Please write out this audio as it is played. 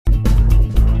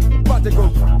about to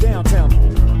go downtown.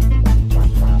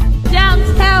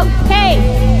 Downtown, hey!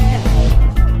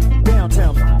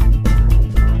 Downtown.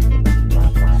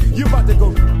 You about to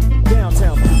go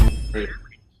downtown.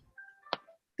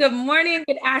 Good morning,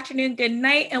 good afternoon, good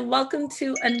night, and welcome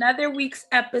to another week's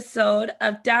episode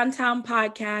of Downtown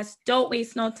Podcast, Don't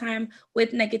Waste No Time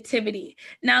with Negativity.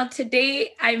 Now,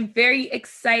 today, I'm very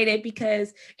excited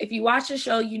because if you watch the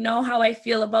show, you know how I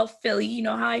feel about Philly. You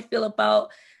know how I feel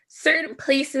about certain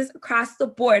places across the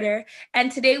border. And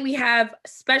today we have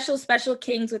special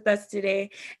kings with us today.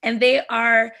 And they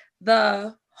are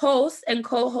the hosts and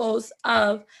co-hosts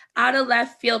of Out of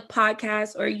Left Field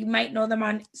podcast, or you might know them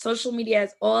on social media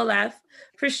as OLF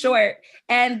for short.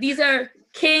 And these are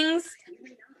kings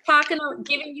talking,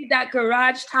 giving you that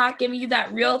garage talk, giving you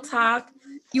that real talk.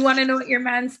 You want to know what your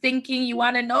man's thinking. You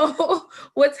want to know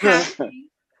what's happening.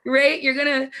 Right? You're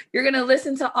gonna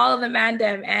listen to all of the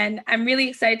mandem, and I'm really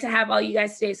excited to have all you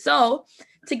guys today. So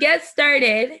to get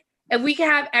started, if we can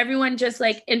have everyone just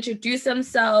like introduce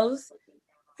themselves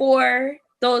for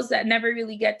those that never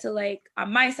really get to, like,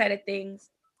 on my side of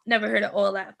things, never heard of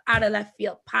OLF, Out of Left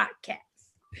Field podcast.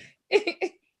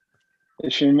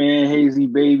 It's your man Hazy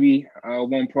Baby,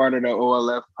 one part of the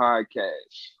OLF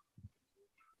podcast.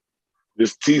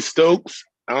 This T Stokes,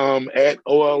 at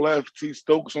OLF T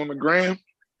Stokes on the gram.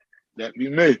 That be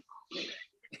me.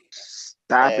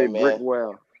 Stop it,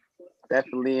 Brickwell.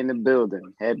 Definitely in the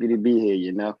building. Happy to be here,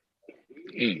 you know.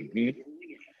 Mm-hmm.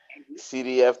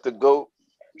 CDF the GOAT.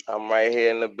 I'm right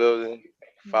here in the building.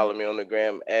 Follow me on the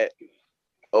gram at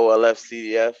OLF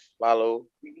CDF. Follow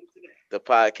the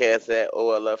podcast at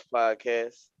OLF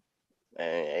Podcast.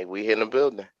 And we here in the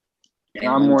building. And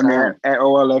I'm on there at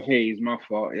OLF Hayes. My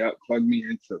fault. Yep, plug me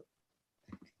in too.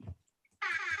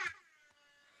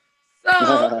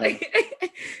 So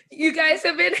you guys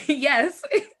have been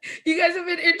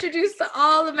introduced to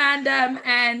all the mandem,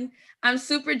 and I'm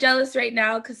super jealous right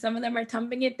now because some of them are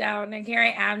tumbling it down, and here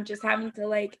I am just having to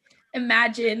like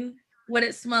imagine what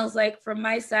it smells like from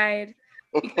my side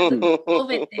because of the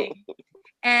COVID thing.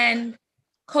 And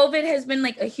COVID has been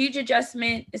like a huge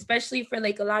adjustment, especially for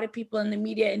like a lot of people in the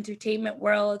media entertainment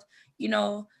world. You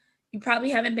know, you probably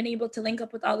haven't been able to link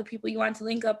up with all the people you want to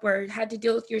link up, or had to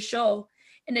deal with your show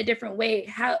in a different way.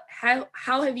 How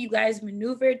have you guys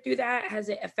maneuvered through that? Has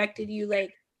it affected you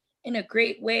like in a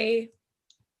great way?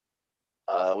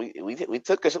 We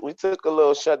took a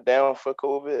little shutdown for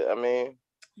COVID. I mean,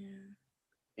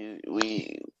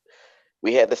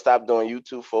 we had to stop doing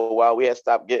YouTube for a while. We had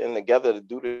stopped getting together to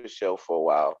do the show for a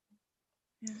while.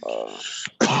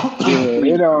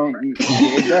 It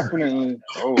definitely.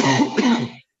 Oh.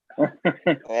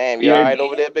 Damn, you all right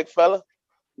over there, big fella?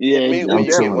 Yeah, me when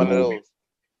you get one of those.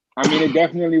 I mean, it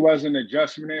definitely was an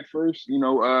adjustment at first. You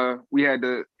know, we had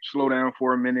to slow down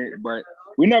for a minute, but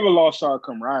we never lost our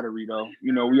camaraderie, though.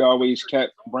 You know, we always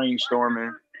kept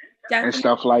brainstorming and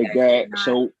stuff like that.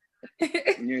 So,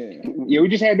 we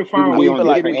just had to find ways to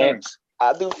get it done.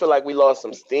 I do feel like we lost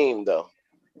some steam, though.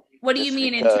 What do you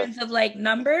mean in terms of like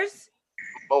numbers?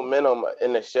 Momentum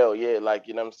in the show, yeah. Like,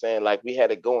 you know what I'm saying? Like, we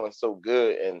had it going so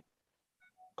good, and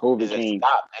COVID just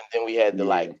stopped, and then we had to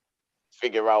like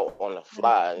figure out on the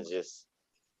fly, and just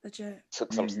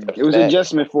took some steps. It was an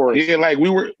adjustment for us. Yeah, like we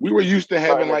were used to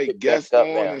having like guests on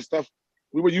and stuff.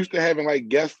 We were used to having like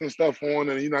guests and stuff on,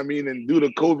 and you know what I mean. And due to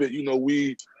COVID, you know,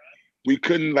 we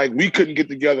couldn't get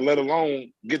together, let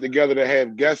alone get together to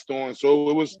have guests on. So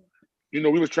it was, you know,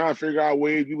 we was trying to figure out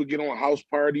ways we would get on a house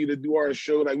party to do our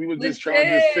show. Like we were just trying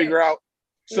to figure out.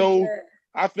 So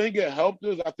I think it helped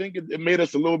us. I think it made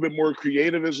us a little bit more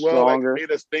creative as well. Stronger. Like it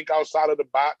made us think outside of the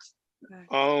box.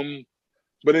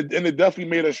 But it definitely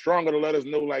made us stronger to let us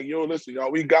know, like, yo, listen,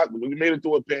 y'all, we made it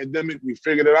through a pandemic. We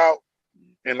figured it out.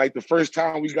 And like the first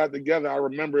time we got together, I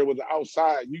remember it was an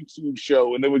outside YouTube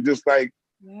show, and it was just like,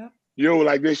 yo,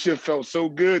 like this shit felt so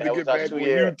good to get back on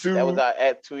YouTube. That was our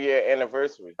 2-year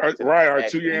anniversary. Our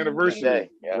 2-year anniversary.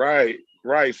 Yeah.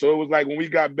 Right. So it was like when we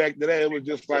got back to that, it was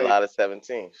just like July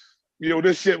 17th. You know,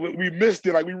 this shit, we missed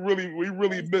it. Like we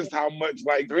really missed how much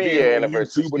like 3-year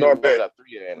anniversary YouTube and all that.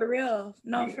 For real.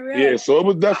 No, for real. Yeah, so it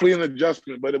was definitely an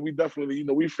adjustment, but we definitely, you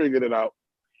know, we figured it out.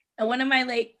 And one of my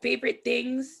like favorite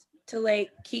things to like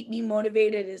keep me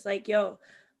motivated is like, yo,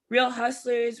 real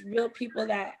hustlers, real people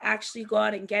that actually go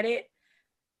out and get it.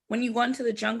 When you go into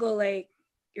the jungle, like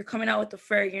you're coming out with the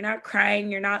fur, you're not crying,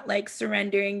 you're not like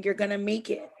surrendering, you're gonna make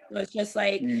it. So it's just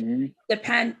like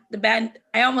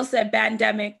I almost said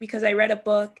pandemic because I read a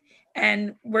book,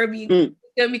 and we're gonna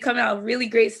be coming out with really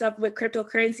great stuff with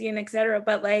cryptocurrency and etc.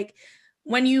 But like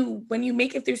when you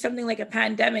make it through something like a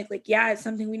pandemic, like it's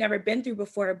something we never been through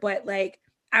before, but like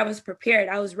I was prepared.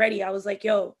 I was ready. I was like,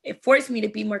 yo, it forced me to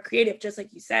be more creative, just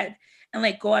like you said, and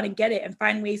like go out and get it and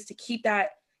find ways to keep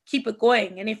it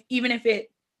going. And even if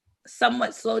it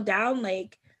somewhat slowed down,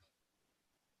 like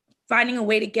finding a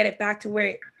way to get it back to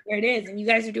where it is. And you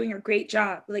guys are doing a great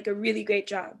job, like a really great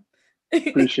job.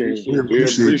 Appreciate it. We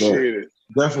appreciate it.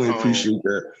 Definitely appreciate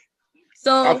that.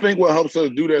 So I think what helps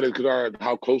us do that is because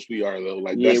how close we are, though.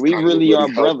 Like, yeah, that's we really are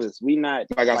helps. brothers. We not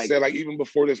like I said, like even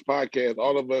before this podcast,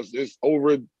 all of us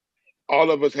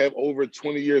have over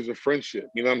 20 years of friendship.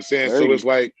 You know what I'm saying? 30. So it's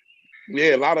like,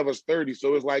 yeah, a lot of us 30.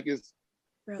 So it's like it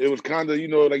was kind of,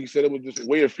 like you said, it was just a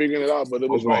way of figuring it out. But it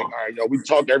was like, all right, yo, we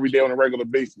talk every day on a regular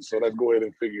basis, so let's go ahead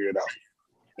and figure it out.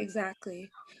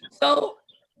 Exactly. So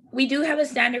we do have a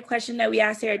standard question that we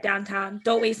ask here at Downtown.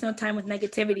 Don't waste no time with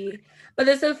negativity. But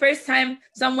this is the first time,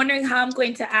 so I'm wondering how I'm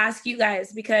going to ask you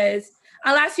guys, because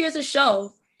I'll ask you as a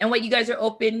show and what you guys are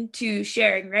open to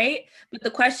sharing, right? But the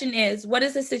question is, what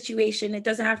is the situation? It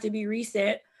doesn't have to be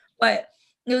recent, but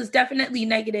it was definitely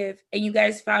negative, and you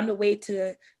guys found a way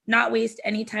to not waste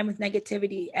any time with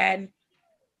negativity. And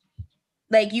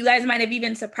like, you guys might have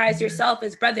even surprised yourself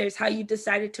as brothers how you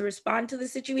decided to respond to the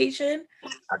situation.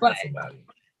 But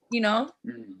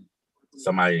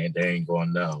somebody they ain't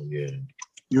going down. Yeah.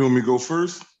 You want me to go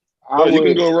first? You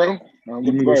can go, Ro.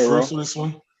 You can go first on this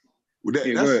one. That's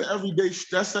an everyday.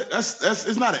 That's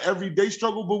it's not an everyday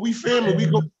struggle, but we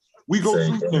family. We go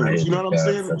through things. You know what I'm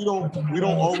saying? We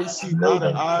don't always see eye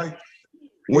to eye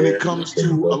when it comes to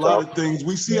a lot of things.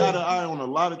 We see eye to eye on a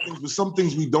lot of things, but some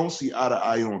things we don't see eye to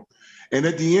eye on. And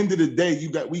at the end of the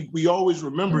day, we always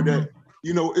remember that,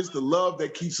 it's the love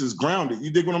that keeps us grounded.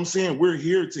 You dig what I'm saying? We're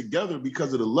here together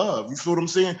because of the love. You feel what I'm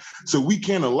saying? So we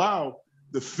can't allow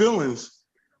the feelings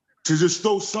to just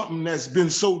throw something that's been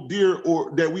so dear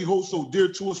or that we hold so dear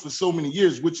to us for so many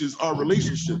years, which is our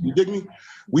relationship. You dig me?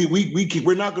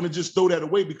 We're not going to just throw that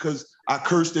away because I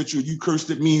cursed at you, you cursed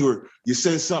at me, or you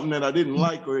said something that I didn't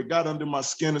like, or it got under my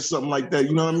skin or something like that.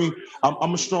 You know what I mean?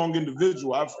 I'm a strong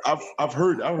individual. I've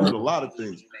heard a lot of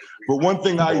things, but one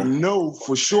thing I know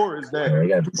for sure is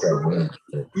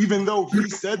that even though he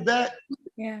said that,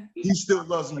 he still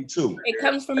loves me too. It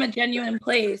comes from a genuine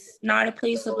place, not a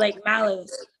place of like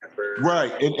malice.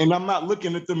 Right. And I'm not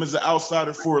looking at them as an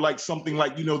outsider for like something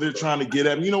like, they're trying to get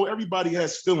at me. Everybody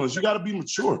has feelings. You got to be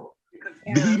mature.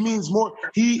 Yeah. He means more.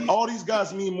 All these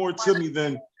guys mean more to me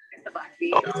than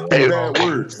bad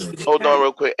words. Hold on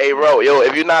real quick. Hey, Ro,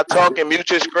 if you're not talking, mute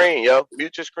your screen, yo.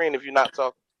 Mute your screen if you're not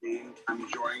talking.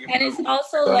 And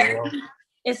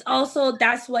it's also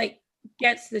that's what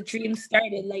gets the dream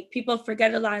started. Like, people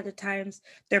forget a lot of the times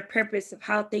their purpose of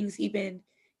how things even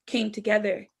came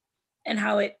together and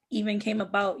how it even came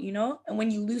about, and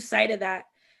when you lose sight of that,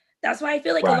 that's why I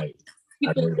feel like a lot of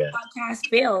people's podcasts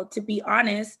failed, to be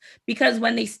honest, because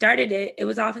when they started it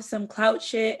was off of some clout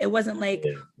shit. It wasn't like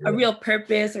a real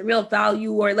purpose, a real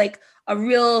value, or like a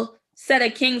real set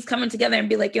of kings coming together and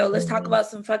be like, yo, let's talk about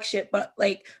some fuck shit, but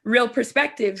like real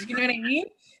perspectives. You know what I mean?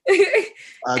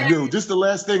 I do. This is the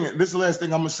last thing I'm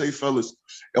gonna say, fellas,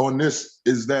 on this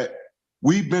is that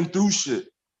we've been through shit.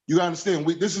 You gotta understand,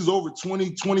 this is over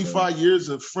 20, 25 years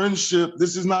of friendship.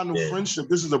 This is not no friendship.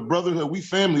 This is a brotherhood. We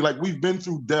family. Like, we've been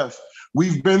through death.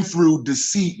 We've been through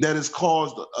deceit that has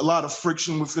caused a lot of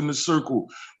friction within the circle.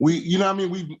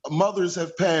 Mothers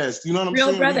have passed. You know what I'm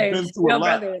saying? Brothers. We've been through real a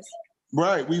lot. brothers.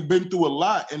 Right. We've been through a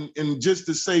lot. And just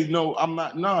to say, no, I'm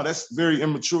not, that's very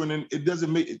immature. And then it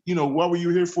doesn't make, why were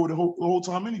you here for the whole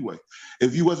time anyway?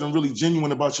 If you wasn't really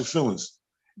genuine about your feelings.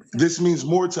 Exactly. This means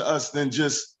more to us than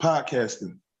just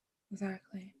podcasting.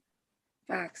 Exactly.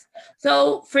 Facts.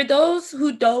 So for those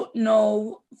who don't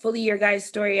know fully your guys'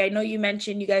 story, I know you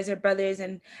mentioned you guys are brothers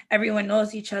and everyone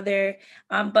knows each other.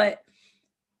 But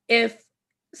if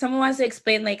someone wants to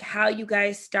explain like how you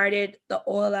guys started the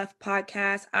OLF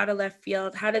podcast out of left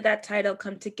field, how did that title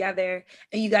come together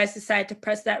and you guys decided to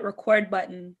press that record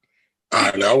button? All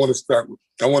right, now I want to start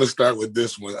with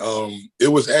this one. It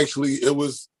was Sabor.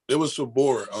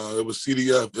 It was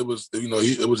CDF. It was,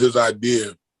 it was his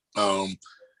idea.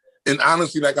 And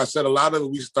honestly, like I said, a lot of it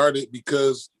we started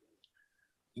because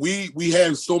we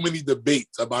had so many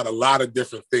debates about a lot of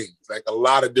different things,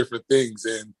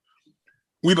 and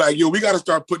we like, we got to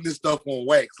start putting this stuff on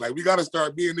wax. Like, we got to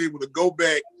start being able to go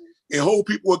back and hold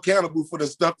people accountable for the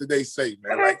stuff that they say,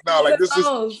 man. Like, no, like, this is,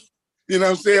 you know what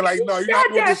I'm saying? Like, no, you're not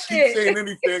going to just keep saying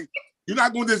anything. You're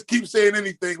not going to just keep saying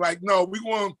anything. Like, no, we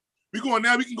going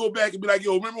now, we can go back and be like,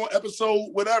 yo, remember on episode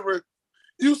whatever,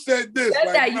 you said this. Said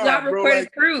like, that. You got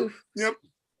recorded proof. Yep.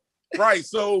 Right.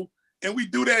 So, and we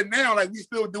do that now. Like, we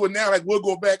still do it now. Like, we'll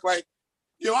go back, like,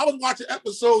 yo, I was watching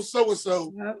episode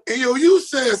so-and-so, and yo, you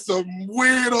said some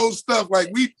weirdo stuff. Like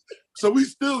we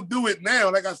still do it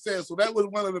now, like I said. So that was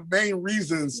one of the main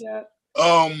reasons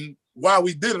why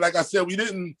we did it. Like I said, we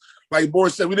didn't, like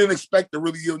Boris said, we didn't expect to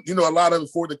really, a lot of it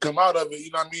for it to come out of it,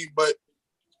 you know what I mean? But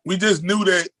we just knew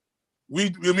that we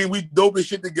dope this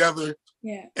shit together.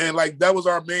 Yeah. And like that was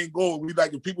our main goal. We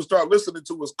like if people start listening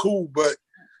to us, cool, but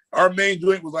our main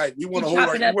joint was like we want to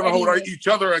hold each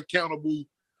other accountable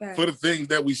for the things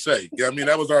that we say. Yeah, I mean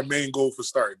that was our main goal for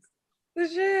starting.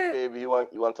 Baby, you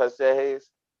want to touch that, Hayes?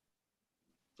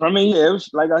 I mean, yeah, it was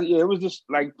like it was just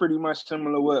like pretty much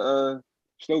similar what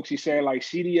Stokes he said, like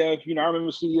CDF. I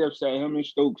remember CDF said him and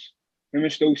Stokes,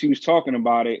 he was talking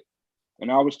about it.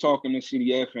 And I was talking to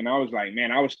CDF and I was like,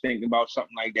 man, I was thinking about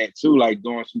something like that too, like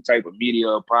doing some type of media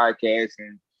or podcast.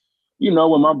 And,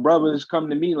 when my brothers come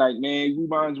to me like, man, we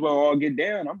might as well all get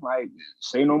down. I'm like,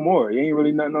 say no more. There ain't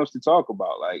really nothing else to talk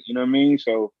about. Like, you know what I mean?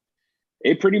 So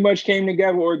it pretty much came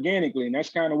together organically. And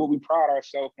that's kind of what we pride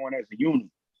ourselves on as a unit.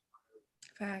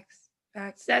 Facts.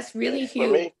 That's really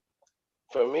huge.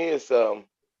 For me, it's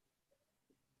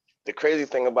the crazy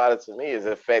thing about it to me is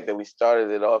the fact that we started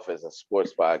it off as a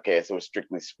sports podcast. It was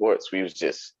strictly sports. We was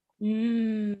just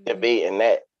debating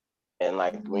that. And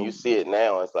like when you see it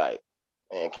now, it's like,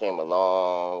 man, it came a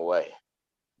long way.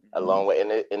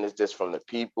 And it's just from the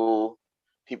people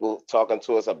talking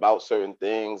to us about certain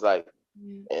things. Like,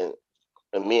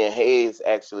 and me and Hayes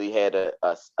actually had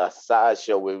a side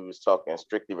show where we was talking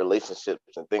strictly relationships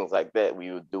and things like that.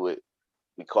 We would do it.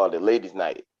 We called it Ladies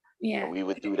Night. Yeah. And we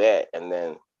would do that. And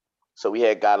then, so we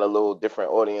had got a little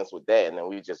different audience with that, and then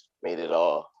we just made it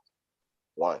all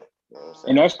one. You know what I'm saying?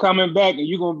 And that's coming back, and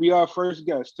you're going to be our first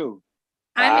guest, too.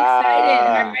 I'm excited.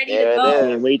 I'm ready to go. I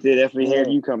can't wait to definitely hear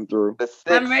you come through.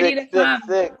 I'm ready to come.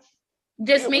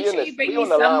 Just make sure you bring me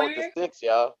somewhere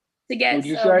to get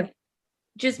some.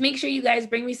 Just make sure you guys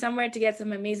bring me somewhere to get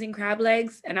some amazing crab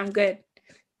legs, and I'm good.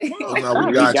 Oh, no,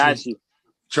 we got you.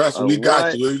 Trust me, we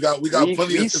got you. We got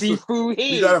plenty of seafood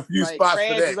here. We got a few spots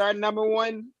for that. Is our number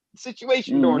one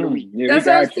situation during the week. Yeah, that's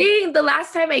what I was saying. The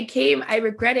last time I came, I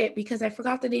regret it because I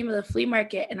forgot the name of the flea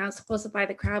market and I was supposed to buy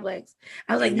the crab legs.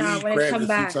 I was like, nah, when I come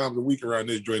back. 2 times a week around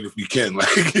this joint if we can.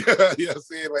 Like, you know what I'm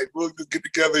saying? Like, we'll just get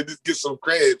together and just get some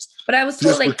crabs. But I was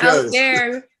told, like, out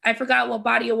there, I forgot what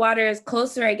body of water is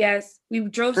closer, I guess. We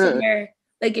drove somewhere,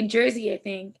 like in Jersey, I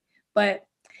think. But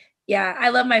yeah, I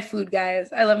love my food,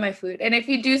 guys. I love my food. And if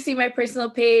you do see my personal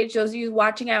page, those of you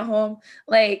watching at home,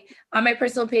 like on my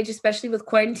personal page, especially with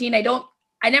quarantine, I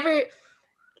never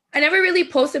really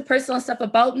posted personal stuff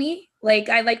about me. Like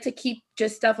I like to keep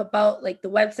just stuff about like the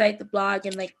website, the blog,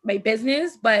 and like my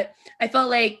business. But I felt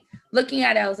like looking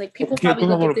at it, I was like, people probably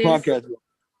look at this. Podcast.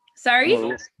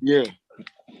 Sorry? Yeah.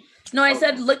 No, I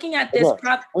said looking at this,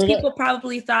 people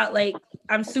probably thought like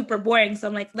I'm super boring. So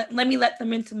I'm like, let me let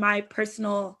them into my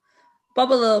personal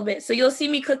bubble a little bit. So you'll see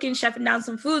me cooking, chefing down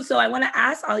some food. So I want to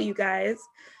ask all you guys,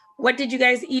 what did you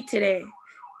guys eat today?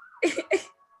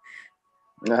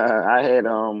 I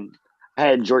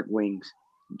had jerk wings,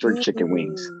 jerk chicken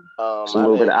wings. So a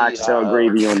little bit of oxtail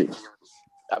gravy on it.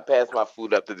 I passed my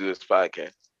food up to do this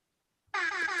podcast.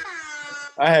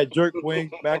 I had jerk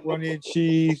wings, macaroni and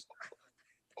cheese,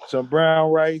 some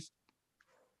brown rice.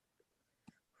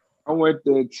 I went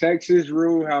to Texas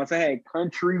Roadhouse. I had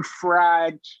country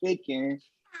fried chicken,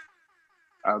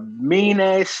 a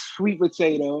mean-ass sweet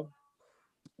potato,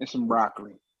 and some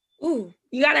broccoli. Ooh,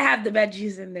 you got to have the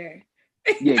veggies in there.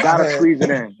 Yeah, gotta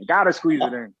squeeze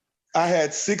it in. I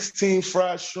had 16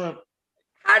 fried shrimp.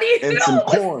 How do you and know some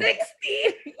corn.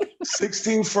 16?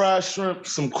 16 fried shrimp,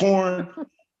 some corn,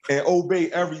 and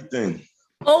Obey everything.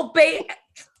 Obey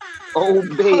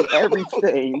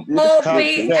everything.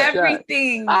 Obey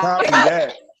everything. Copy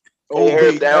that.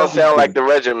 That don't sound like the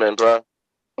regimen, bro.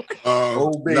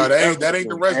 No, that ain't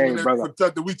the regimen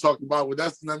that we talked about. Well,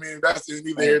 that's that's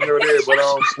neither here nor there.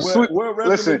 But what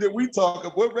regimen did we talk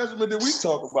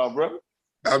about, bro?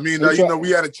 I mean, we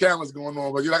had a challenge going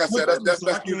on, but like I said, that's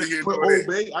neither here nor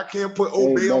there. I can't put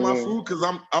Obey on my food because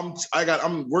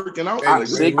I'm working out.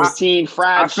 16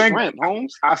 fried shrimp,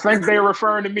 Holmes. I think they're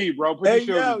referring to me, bro. Put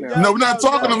your shoulders down. No, we're not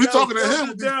talking to him. We're talking to him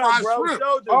with these fried shrimp.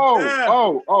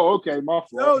 Okay, my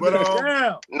fault.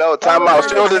 But no, time out.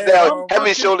 Shoulders down.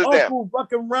 Heavy shoulders down. Uncle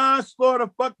fucking Ron Slaughter,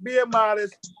 fuck being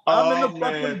modest. I'm in the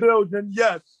fucking building.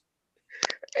 Yes.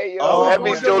 Hey yo,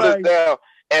 heavy shoulders down.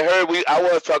 And I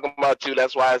was talking about you.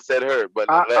 That's why I said her.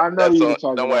 But I know you were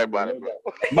talking. Don't worry about it, bro.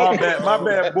 My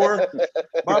bad,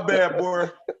 boy.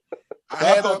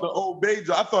 I thought the Obey.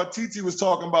 I thought TT was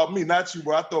talking about me, not you,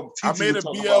 bro. I thought TT I made a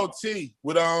BLT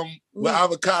with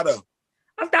avocado.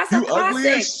 That's a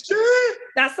classic.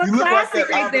 That's a classic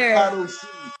right there.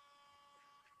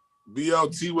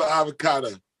 BLT with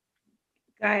avocado.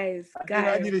 Guys.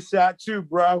 I need a shot too,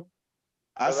 bro.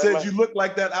 I said you look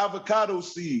like that avocado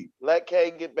seed. Let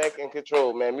Kay get back in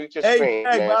control, man. Mute your screen,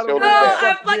 man. No,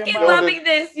 I'm fucking loving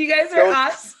this. You guys are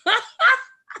awesome.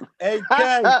 Hey,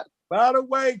 Kay, by the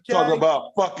way, Kay. Talk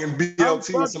about fucking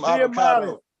BLT and some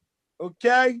avocado.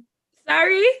 Okay?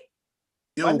 Sorry?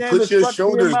 Yo, put your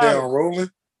shoulders down,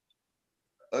 Roland.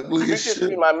 Ugly as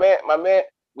shit. My man,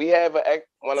 we have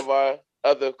one of our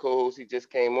other co-hosts. He just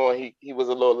came on. He was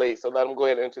a little late, so let him go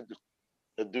ahead and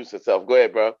introduce himself. Go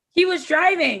ahead, bro. He was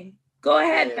driving. Go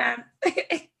ahead, fam.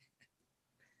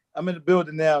 I'm in the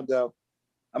building now, though.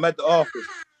 I'm at the office.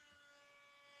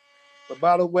 But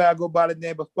by the way, I go by the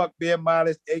name of Fuck Being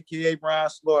Modest, aka Brian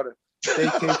Slaughter. Stay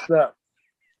case up.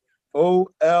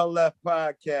 OLF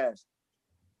Podcast.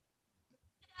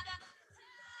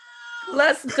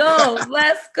 Let's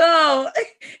go.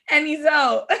 And he's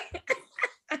out.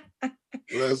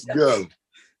 Let's go.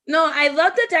 No, I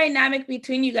love the dynamic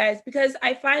between you guys because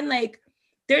I find like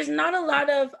there's not a lot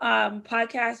of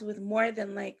podcasts with more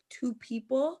than like two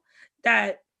people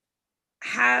that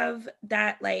have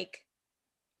that like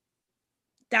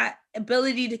that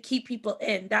ability to keep people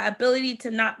in, that ability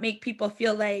to not make people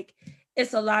feel like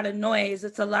it's a lot of noise.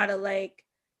 It's a lot of like,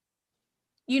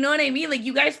 you know what I mean? Like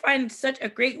you guys find such a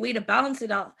great way to balance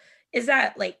it all. Is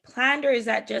that like planned or is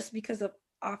that just because of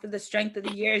off of the strength of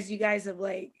the years you guys have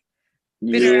like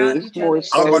been around each other?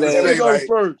 I'm about to say like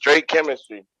straight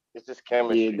chemistry. It's just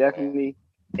chemistry. Yeah, definitely.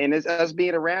 And it's us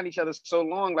being around each other so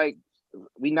long, like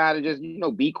we know how to just,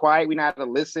 be quiet. We know how to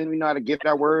listen. We know how to get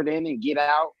our word in and get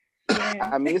out. Yeah.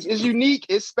 I mean, it's unique.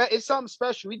 It's something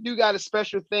special. We do got a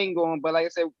special thing going, but like I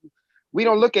said, we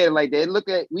don't look at it like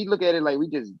that. We look at it like we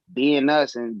just being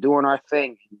us and doing our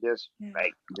thing, just doing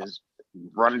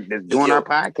our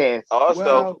podcast.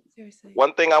 Also,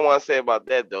 one thing I want to say about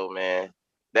that though, man,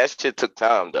 that shit took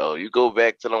time though. You go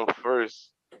back to them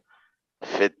first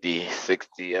 50,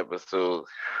 60 episodes,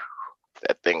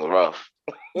 that thing rough.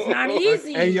 It's not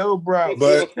easy. Hey, yo, bro.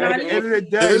 But at the end of the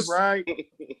day, right,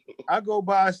 I go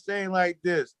by saying like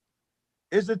this.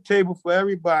 It's a table for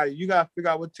everybody. You got to figure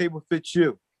out what table fits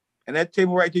you. And that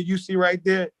table right there, you see right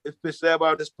there, it fits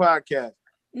everybody on this podcast.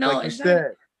 No, like you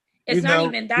said. It's not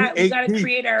even that. We got to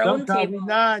create our own table. We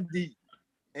 9 deep.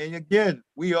 And again,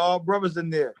 we all brothers in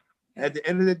there. At the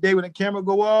end of the day, when the camera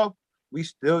go off, we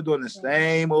still doing the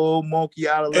same old monkey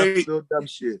out of left field dumb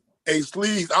shit. Hey,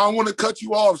 Sleeves, I don't want to cut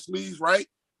you off, Sleeves, right?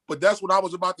 But that's what I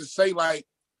was about to say. Like,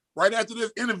 right after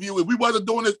this interview, if we wasn't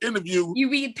doing this interview,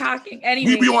 you be talking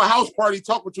anyway. We'd be on a house party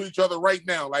talking to each other right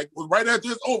now. Like, right after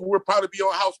this over, we'll probably be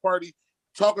on a house party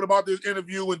talking about this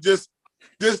interview and just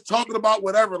talking about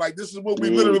whatever. Like, this is what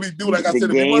we literally do. Like I said,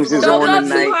 don't go too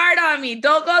hard on me.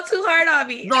 Don't go too hard on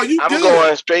me. No, I'm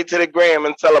going straight to the gram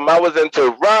and tell them I was in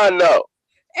Toronto.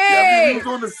 Hey, he was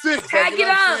on the 6th. Tag it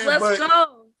up. Let's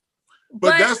go.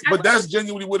 But that's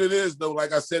genuinely what it is, though.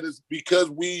 Like I said, it's because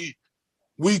we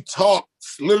talk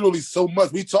literally so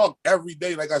much. We talk every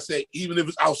day. Like I said, even if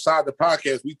it's outside the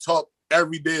podcast, we talk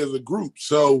every day as a group.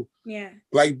 So,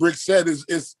 like Brick said,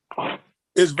 it's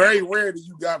very rare that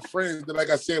you got friends that, like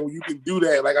I said, when you can do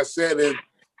that. Like I said, and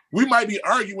we might be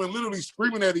arguing, literally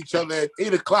screaming at each other at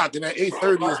 8 o'clock, and at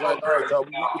 8:30 it's like, all right, y'all,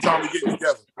 what time we getting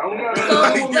together? So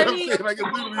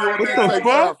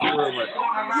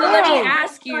let me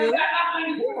ask you.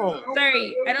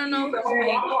 Sorry, I don't know who's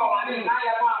Mike.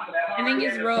 I think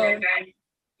it's Ro.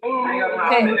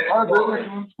 Okay.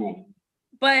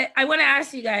 But I want to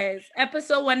ask you guys,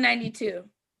 episode 192.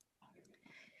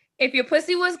 If your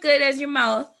pussy was good as your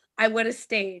mouth, I would have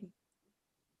stayed.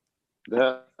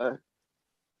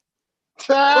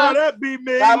 That be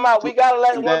me. Time out. We gotta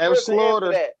let one person Slaughter.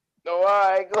 answer that. No, all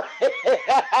right, go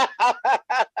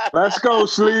ahead. Let's go,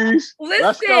 Sleeves.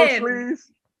 Listen.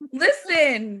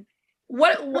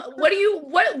 What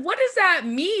does that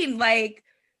mean? Like,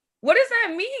 what does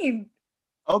that mean?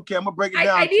 Okay, I'm gonna break it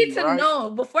down. I need to know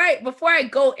before I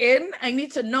go in. I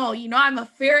need to know. I'm a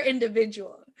fair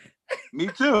individual. Me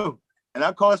too. And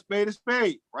I call a spade a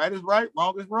spade. Right is right,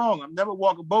 wrong is wrong. I'm never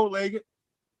walking bow-legged.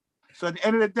 So at the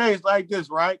end of the day, it's like this,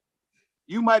 right?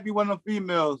 You might be one of the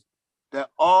females that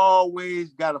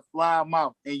always got a fly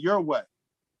mouth in your way,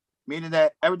 meaning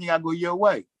that everything got to go your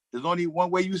way. There's only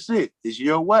one way you sit. It's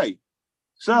your way.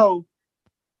 So,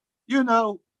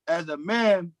 as a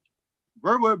man,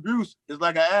 verbal abuse is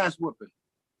like an ass whooping.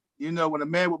 When a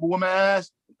man with a woman's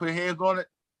ass, put hands on it.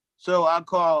 So I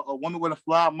call a woman with a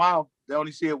fly mouth, they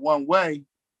only see it one way,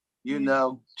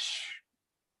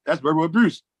 that's verbal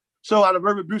abuse. So out of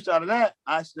verbal abuse out of that,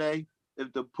 I say,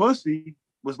 if the pussy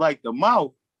was like the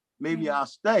mouth, maybe I'll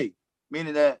stay.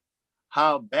 Meaning that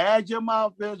how bad your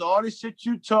mouth is, all this shit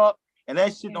you talk, and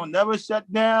that shit don't never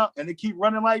shut down, and they keep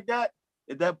running like that.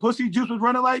 If that pussy juice was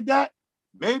running like that,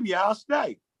 maybe I'll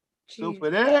stay. Jeez. So for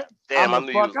that, damn, I'm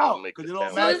gonna fuck out because it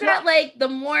don't matter. So is that like the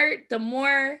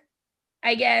more,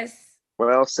 I guess?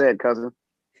 Well said, cousin.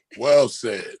 Well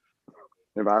said.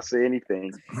 If I say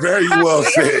anything. Very well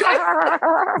said.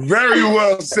 Very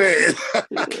well said.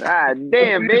 God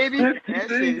damn, baby. That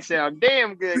shit sound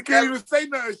damn good. You can't even say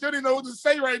nothing. She didn't know what to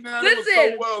say right now. Listen,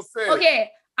 that was so well said.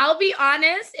 Okay, I'll be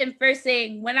honest in first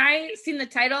saying, when I seen the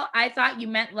title, I thought you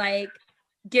meant like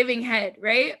giving head,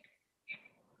 right?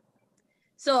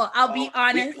 So I'll be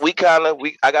honest. I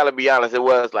gotta be honest, it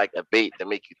was like a bait to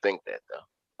make you think that though.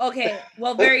 Okay,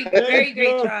 well, very great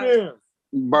job.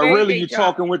 But really, you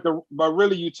talking with the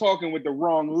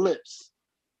wrong lips.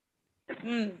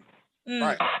 Right.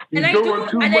 You're doing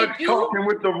too much talking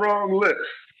with the wrong lips.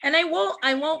 And I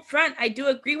won't front. I do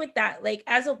agree with that. Like,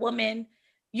 as a woman,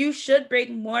 you should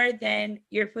bring more than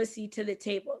your pussy to the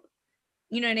table.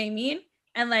 You know what I mean?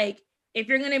 And like, if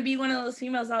you're gonna be one of those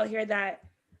females out here that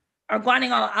are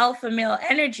wanting all alpha male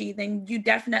energy, then you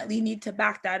definitely need to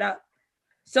back that up.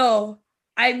 So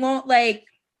I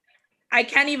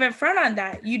can't even front on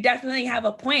that. You definitely have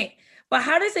a point. But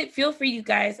how does it feel for you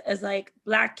guys as like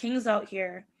Black kings out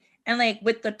here? And like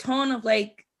with the tone of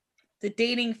like the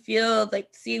dating field, like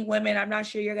seeing women, I'm not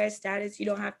sure your guys' status. You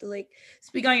don't have to like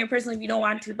speak on your personal if you don't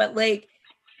want to, but like,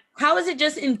 how is it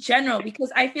just in general?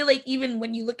 Because I feel like even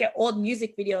when you look at old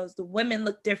music videos, the women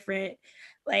look different.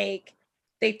 Like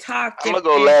they talk different. I'm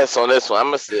gonna go last on this one. I'm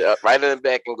gonna sit up right in the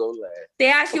back and go last. They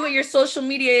ask you what your social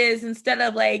media is instead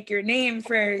of like your name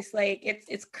first. Like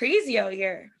it's crazy out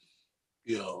here.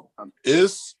 Yo,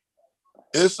 it's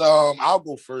I'll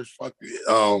go first. Fuck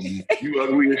it. You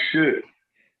ugly as shit.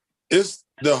 It's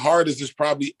the hardest it's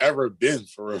probably ever been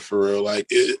for real. Like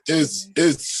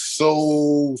it's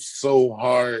so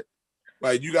hard.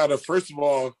 Like you gotta, first of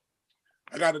all,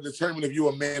 I gotta determine if you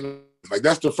a man. Like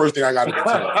that's the first thing I gotta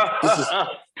determine.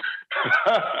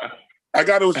 I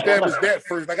gotta establish that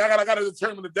first. Like I gotta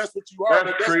determine if that's what you are.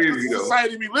 That's crazy though.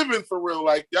 Society we live in for real.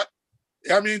 Like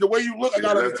I mean, the way you look, I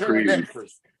gotta determine that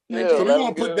first. Yeah, so we're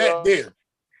gonna put that there.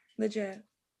 Legit.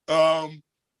 And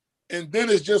then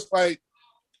it's just like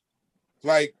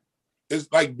it's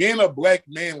like being a Black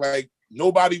man. Like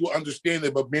nobody will understand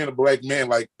it, but being a Black man,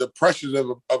 like the pressures of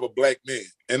a Black man,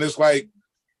 and it's like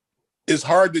it's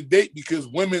hard to date because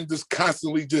women just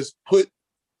constantly just put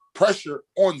pressure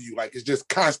on you. Like it's just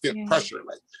constant pressure.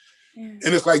 Like, and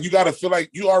it's like you gotta feel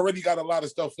like you already got a lot of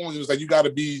stuff on you. It's like you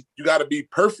gotta be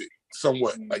perfect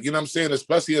somewhat. Like you know what I'm saying.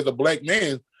 Especially as a Black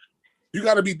man, you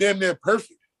gotta be damn near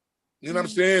perfect. You know what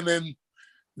I'm saying? And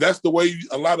that's the way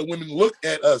a lot of women look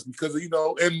at us because, you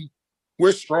know, and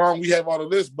we're strong. We have all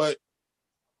of this, but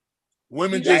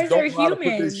women just don't know how to put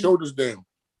their shoulders down.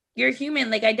 You're human.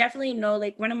 Like, I definitely know,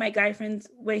 like, one of my guy friends,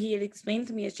 what he had explained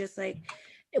to me is just, like,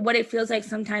 what it feels like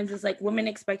sometimes is, like, women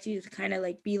expect you to kind of,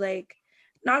 like, be, like,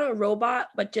 not a robot,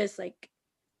 but just, like,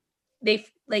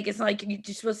 it's like you're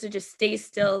just supposed to just stay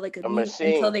still, like, a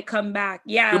machine until they come back.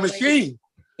 Yeah. The machine.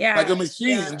 Yeah. Like a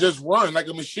machine and just run. Like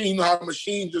a machine, you know how a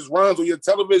machine just runs or your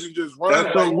television just runs.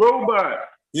 That's like, a robot.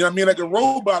 You know what I mean? Like a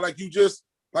robot. Like you just,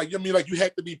 like, I mean, like you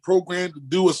have to be programmed to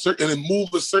do a certain and move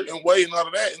a certain way and all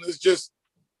of that. And it's just,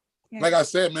 like I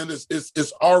said, man,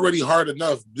 it's already hard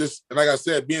enough. Just, like I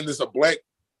said, being this a black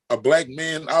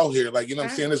man out here, like, you know what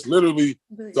I'm saying? It's literally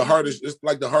the hardest, it's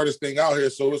like the hardest thing out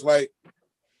here. So it's like,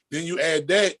 then you add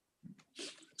that.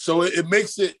 So it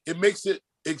makes it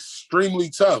extremely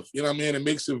tough. You know what I mean? It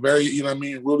makes it very, you know what I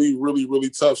mean, really, really,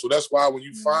 really tough. So that's why when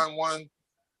you find one,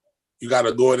 you got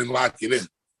to go ahead and lock it in.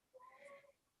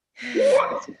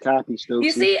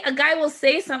 You see, a guy will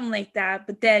say something like that,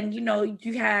 but then, you know,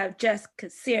 you have Jessica,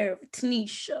 Sarah,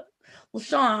 Tanisha,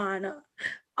 LaShawn,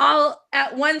 all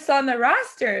at once on the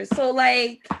roster. So,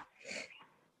 like,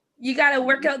 you got to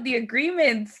work out the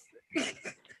agreements.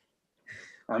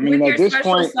 I mean, at this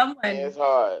point, it's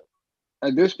hard.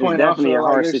 At this point, it's definitely a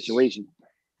hard situation.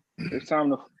 It's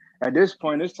time to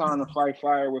fight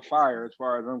fire with fire, as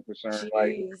far as I'm concerned.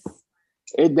 Like,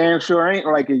 it damn sure ain't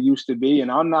like it used to be,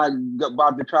 and I'm not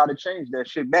about to try to change that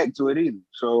shit back to it either.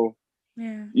 So,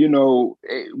 you know,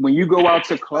 when you go out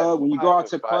to clubs now, all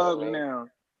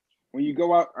right, I'm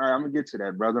gonna get to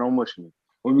that, brother. Don't mush me.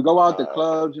 When we go out to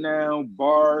clubs now,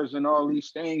 bars and all these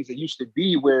things, it used to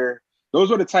be where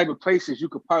those are the type of places you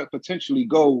could potentially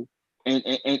go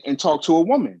and talk to a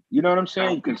woman. You know what I'm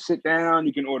saying? You can sit down,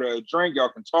 you can order a drink, y'all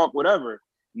can talk, whatever.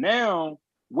 Now,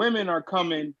 women are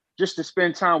coming just to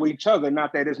spend time with each other.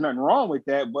 Not that there's nothing wrong with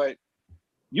that, but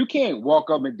you can't walk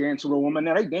up and dance with a woman.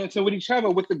 Now they dancing with each other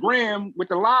with the gram, with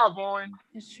the live on,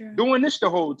 doing this the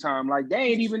whole time. Like they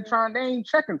ain't even trying, they ain't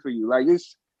checking for you. Like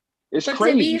it's but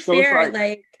crazy. To be so fair, it's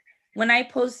like when I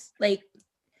post like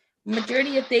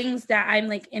majority of things that I'm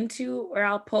like into, or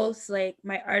I'll post like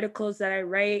my articles that I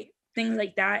write, things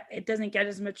like that, it doesn't get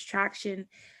as much traction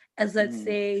as let's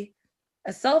say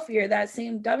a selfie or that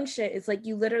same dumb shit. It's like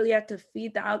you literally have to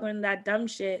feed the algorithm that dumb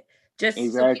shit just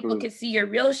so people can see your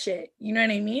real shit. You know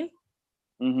what I mean?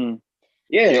 Mm-hmm.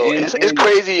 Yeah, it's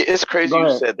crazy. It's crazy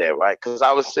you said that, right? Because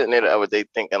I was sitting there the other day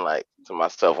thinking like to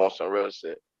myself on some real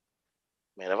shit.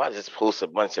 Man, if I just post a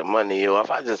bunch of money, or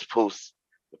if I just post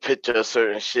a picture of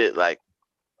certain shit, like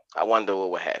I wonder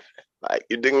what would happen. Like,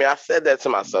 you dig me? I said that to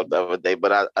myself the other day,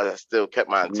 but I still kept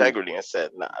my integrity and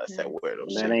said, nah, that's that weirdo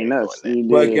shit. That ain't us.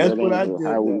 But guess what I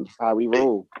did? How we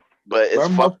roll. But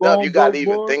it's fucked up. You gotta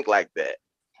even think like that.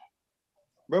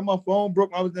 Bro, my phone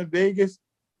broke when I was in Vegas.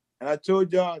 And I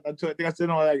told y'all, I think I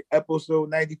said on like episode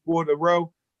 94 of the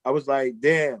row, I was like,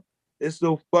 damn, it's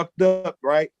so fucked up,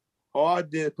 right? All I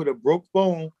did is put a broke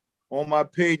phone on my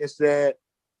page and said,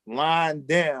 line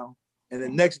down. And the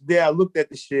next day I looked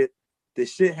at the shit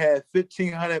had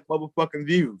 1,500 motherfucking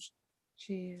views.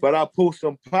 Jeez. But I post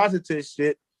some positive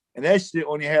shit, and that shit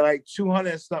only had like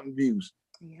 200 and something views.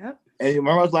 Yep. And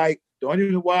remember, I was like, the only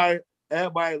reason why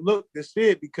everybody looked to see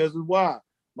it because of why?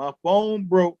 My phone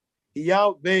broke. He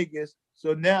out Vegas,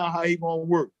 so now how he gonna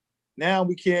work? Now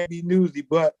we can't be newsy,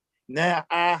 but now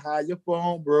your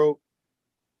phone broke.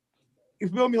 You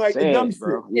feel me? Like the dumb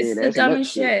bro. shit. Yeah, it's the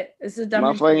dumbest shit. It's the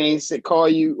dumbest shit. Ain't say call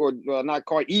you or not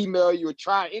call, email you or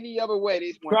try any other way. They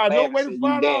just try no way to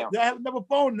find out. I have another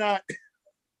phone not.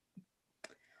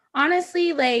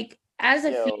 Honestly, like as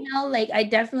a female, like I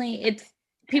definitely it's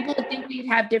people think we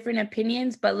have different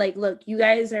opinions, but like look, you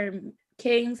guys are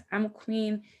kings, I'm a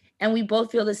queen, and we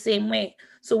both feel the same way.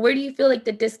 So where do you feel like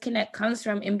the disconnect comes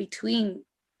from in between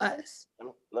us?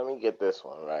 Let me get this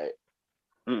one right.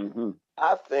 Mm-hmm.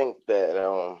 I think that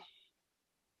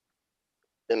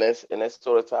and this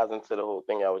sort of ties into the whole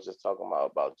thing I was just talking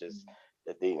about just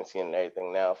the dating scene and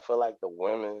everything. Now I feel like the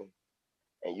women,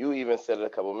 and you even said it a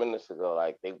couple minutes ago,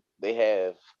 like they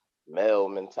have male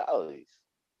mentalities.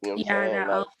 You know what I'm saying? That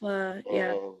like, alpha,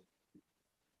 yeah.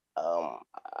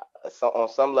 So on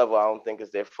some level, I don't think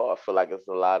it's their fault. I feel like it's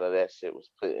a lot of that shit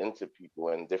was put into people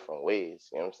in different ways.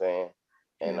 You know what I'm saying?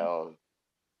 And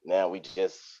now we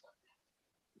just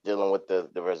dealing with the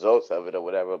results of it or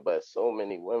whatever. But so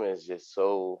many women is just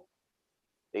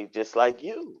they just like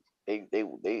you. They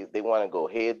want to go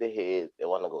head to head. They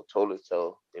want to go toe to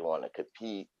toe. They want to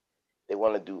compete. They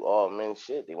want to do all men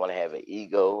shit. They want to have an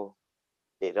ego.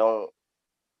 They don't.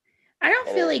 I don't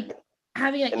feel like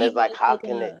having an ego it's like how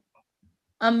can it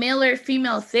a male or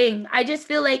female thing. I just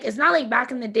feel like it's not like back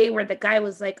in the day where the guy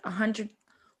was like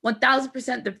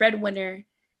 1,000% the breadwinner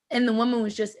and the woman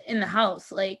was just in the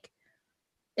house. Like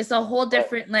it's a whole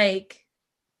different like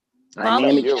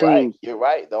You're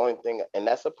right. The only thing, and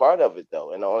that's a part of it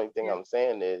though. And the only thing I'm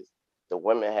saying is the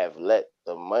women have let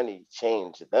the money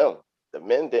change them. The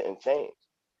men didn't change.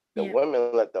 The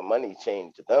women let the money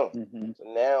change them. Mm-hmm. So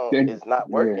now it's not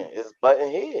working. It's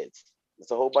button heads.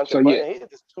 It's a whole bunch of button heads.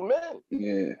 It's two men.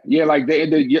 Yeah. Like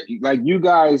like you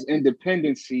guys'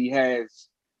 independency has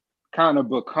kind of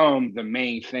become the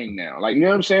main thing now. Like, you know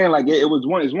what I'm saying? Like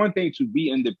it's one thing to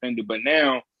be independent, but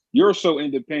now you're so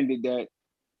independent that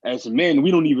as men,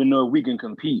 we don't even know if we can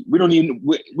compete. We don't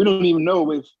even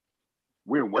know if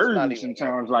we're worthy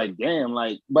sometimes. Like, damn,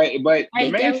 like, but the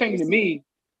main thing to me,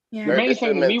 the main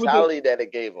thing to me mentality that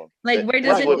it gave them. Like, where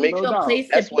does it make a place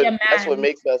to be a man? That's what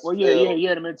makes us feel.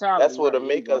 The mentality. That's what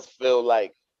make us feel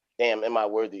like, damn, am I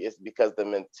worthy? It's because the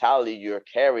mentality you're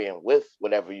carrying with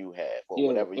whatever you have or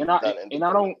whatever you've done. And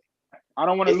I don't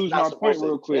want to lose my point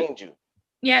real quick.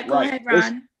 Yeah, go ahead,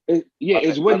 Ron.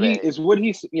 It's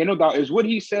what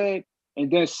he said,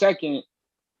 and then second,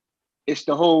 it's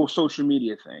the whole social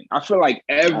media thing. I feel like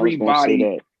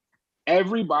everybody's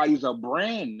a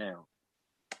brand now.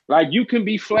 Like you can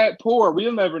be flat poor,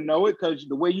 we'll never know it because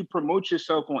the way you promote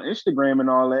yourself on Instagram and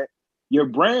all that, your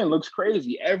brand looks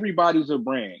crazy. Everybody's a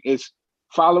brand. It's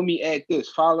follow me at this,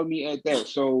 follow me at that.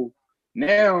 So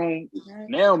now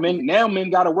men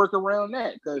got to work around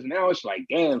that because now it's like,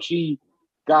 damn, she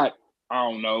got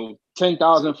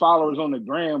 10,000 followers on the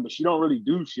gram, but she don't really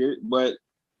do shit. But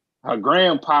her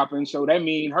gram popping, so that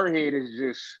means her head is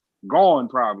just gone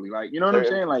probably. Like, you know what I'm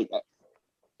saying? Like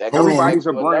everybody's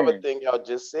a brand. Everything y'all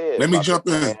just said. Let me jump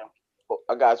in.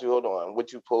 I got you. Hold on.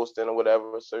 What you posting or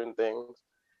whatever, certain things.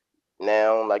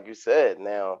 Now, like you said,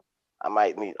 now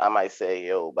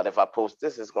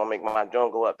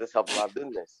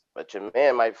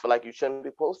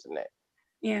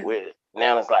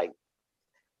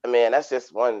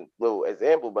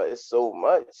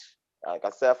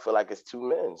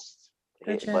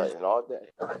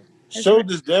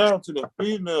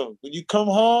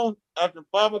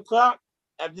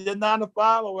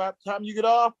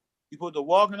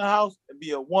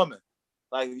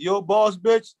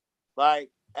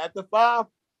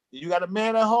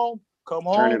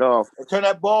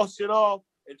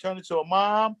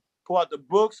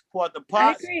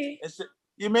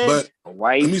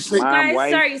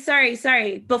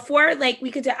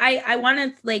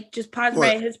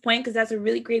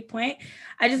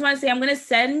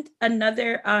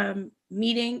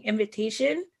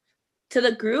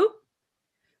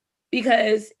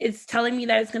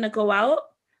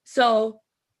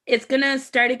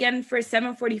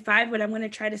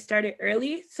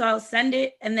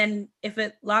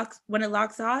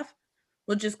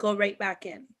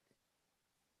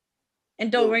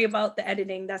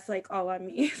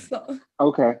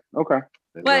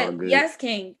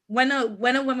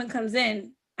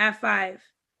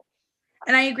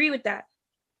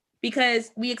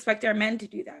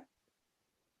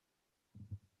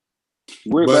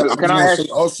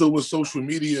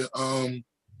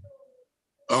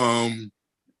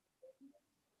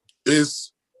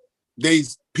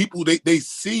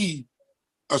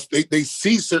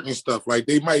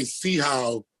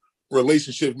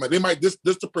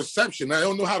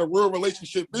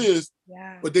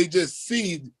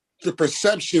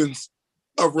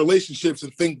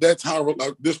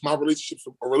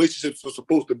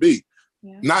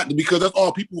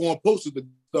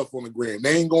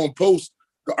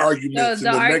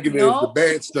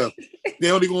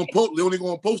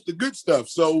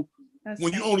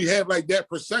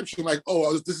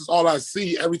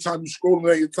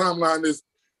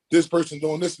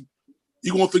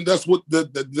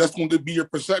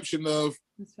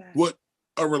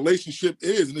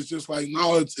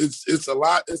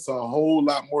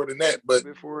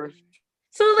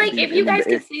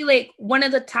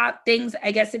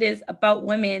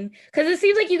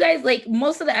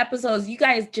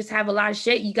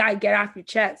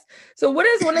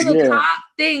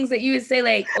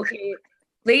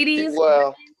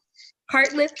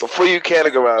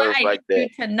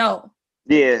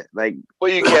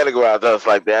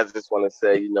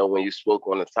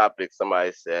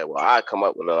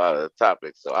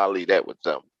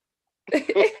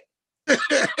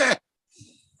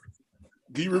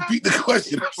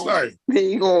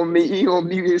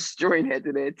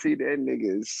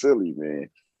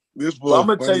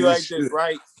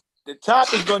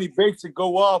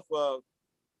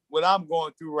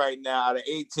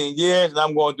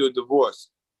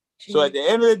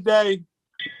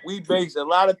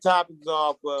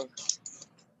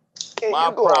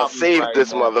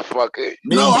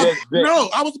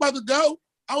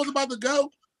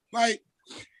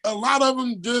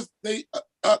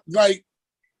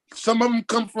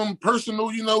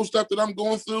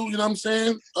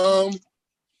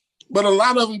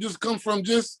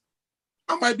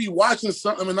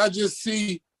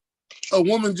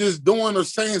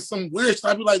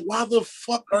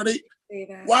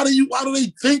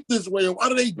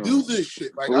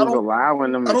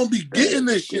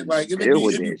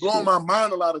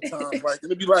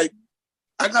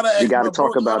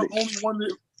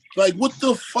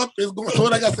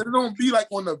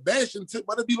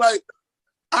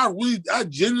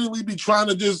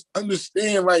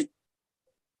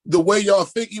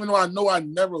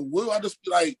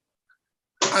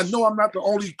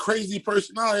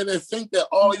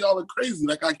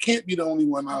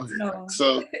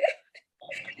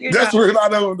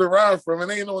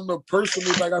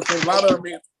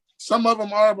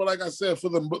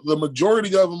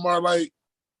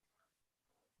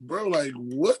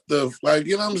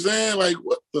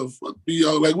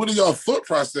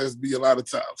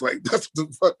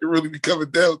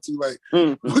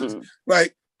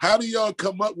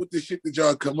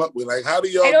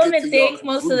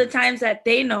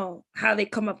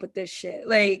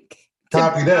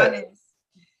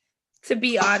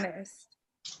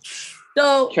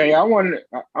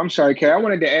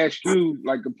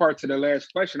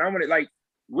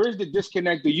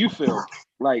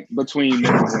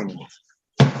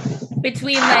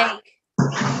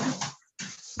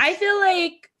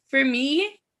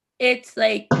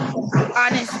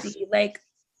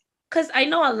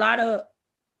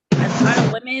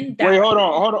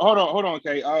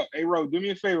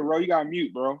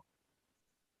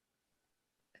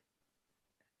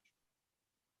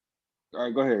All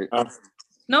right, go ahead.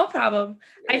 No problem.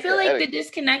 I feel like the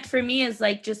disconnect for me is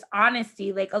like just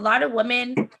honesty. Like a lot of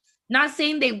women, not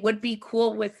saying they would be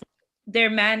cool with their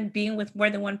man being with more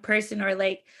than one person, or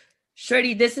like,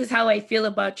 shorty, this is how I feel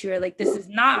about you, or like, this is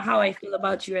not how I feel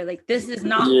about you, or like, this is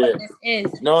not what this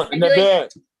is. No,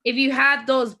 like if you have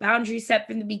those boundaries set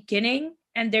from the beginning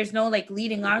and there's no like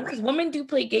leading on, because women do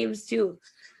play games too.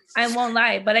 I won't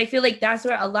lie, but I feel like that's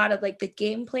where a lot of like the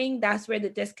game playing, that's where the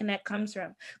disconnect comes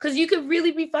from. Because you could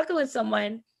really be fucking with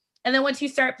someone, and then once you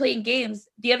start playing games,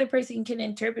 the other person can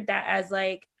interpret that as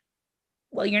like,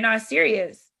 well, you're not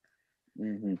serious.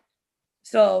 Mm-hmm.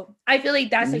 So I feel like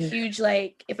that's a huge,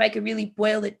 like, if I could really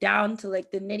boil it down to like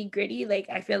the nitty gritty, like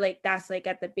I feel like that's like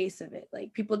at the base of it.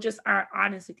 Like people just aren't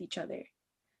honest with each other.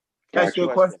 Can I ask you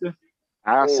a question?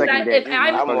 I'll second that.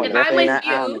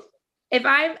 If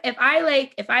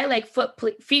I like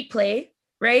feet play,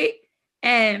 right?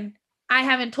 And I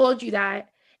haven't told you that,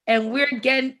 and we're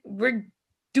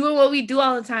doing what we do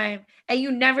all the time, and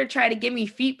you never try to give me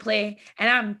feet play, and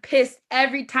I'm pissed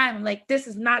every time. I'm like, this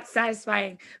is not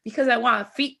satisfying because I want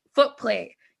foot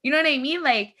play. You know what I mean?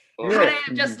 Like, had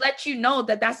I just let you know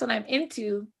that that's what I'm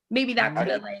into, maybe that could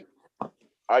have like.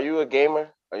 Are you a gamer?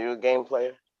 Are you a game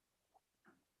player?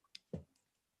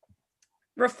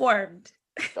 Reformed.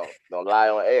 Don't lie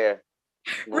on air.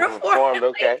 Reformed.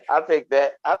 Okay, I'll take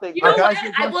that. You know what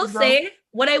I will say?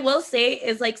 What I will say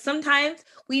is like sometimes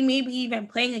we may be even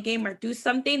playing a game or do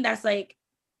something that's like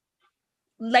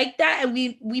that, and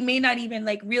we may not even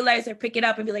like realize or pick it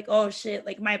up and be like, oh shit,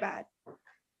 like my bad.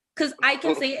 Because I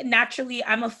can say it naturally,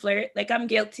 I'm a flirt. Like I'm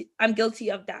guilty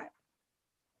of that.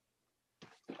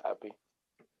 Happy.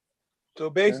 So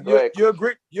basically, you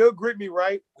agree with me,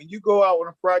 right? When you go out on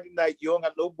a Friday night, you don't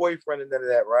have no boyfriend and none of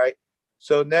that, right?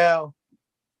 So now,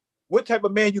 what type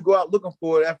of man you go out looking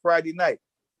for that Friday night?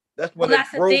 That's when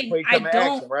that's the role thing. play come to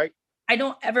action, right? I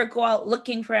don't ever go out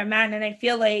looking for a man, and I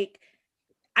feel like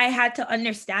I had to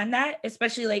understand that,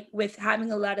 especially like with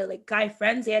having a lot of like guy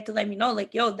friends. They had to let me know,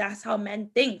 like, yo, that's how men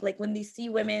think. Like when they see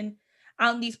women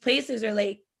out in these places or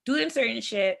like doing certain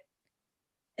shit,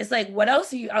 it's like, what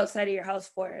else are you outside of your house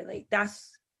for? Like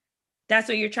that's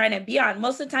what you're trying to be on.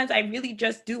 Most of the times I really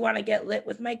just do want to get lit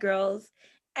with my girls.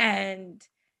 And,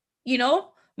 you know,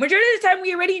 majority of the time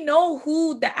we already know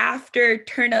who the after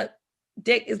turn up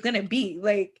dick is going to be.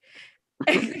 Like,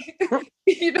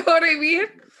 you know what I mean?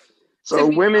 So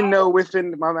women know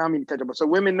within, so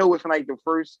women know within like the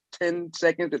first 10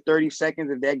 seconds to 30 seconds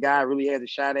if that guy really has a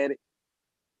shot at it.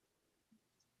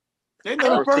 They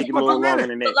know the first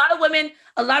minute.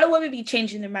 A lot of women be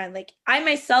changing their mind. Like I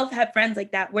myself have friends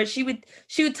like that where she would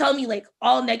tell me like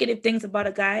all negative things about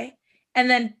a guy, and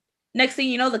then next thing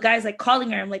you know, the guy's like calling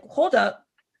her. I'm like, hold up,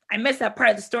 I missed that part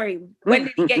of the story. When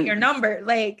did he get your number?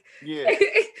 Like,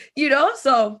 you know,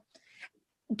 so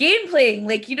game playing,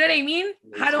 like, you know what I mean?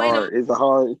 How do I know? It's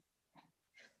hard.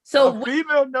 So a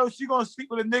female knows she gonna sleep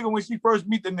with a nigga when she first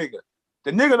meet the nigga.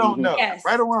 The nigga don't know,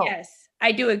 right or wrong? Yes,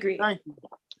 I do agree. Thank you.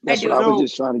 That's what I was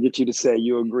just trying to get you to say.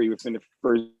 You agree within the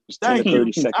first 10 to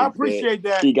 30 seconds. I appreciate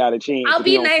that. He got a chance. I'll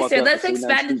be nicer. Let's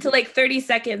expand it to like 30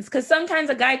 seconds, because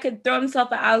sometimes a guy could throw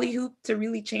himself an alley hoop to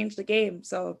really change the game.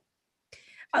 So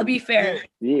I'll be fair.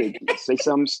 Yeah, say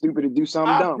something stupid to do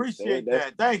something dumb. I appreciate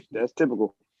that. Thank you. That's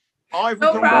typical. No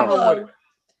problem.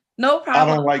 No problem.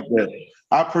 I don't like that.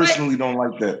 I personally don't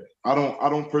like that. I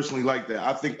don't personally like that.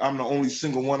 I think I'm the only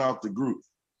single one out the group.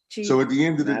 Jeez. So at the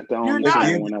end of the day, you're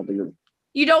not one out the group.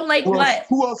 You don't like what?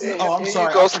 Who else? Oh, I'm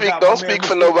sorry. Don't speak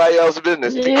for nobody else's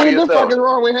business. Speak for yourself. What the fuck is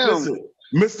wrong with him?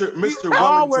 Listen, Mr.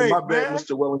 Wellington, my bad,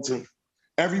 Mr. Wellington.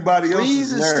 Everybody else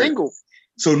is single.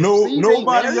 So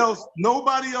nobody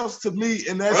else to me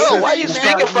in that. Bro, why are you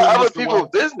speaking for other people's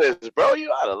business, bro? You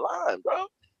out of line, bro.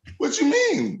 What you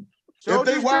mean? If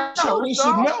they watch the show, they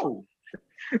should know.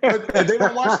 If they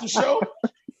don't watch the show,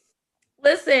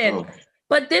 listen.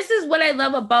 But this is what I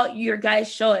love about your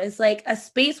guys' show. It's like a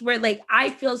space where like I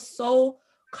feel so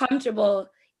comfortable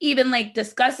even like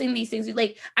discussing these things.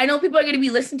 Like I know people are going to be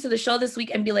listening to the show this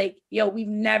week and be like, yo, we've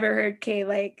never heard Kay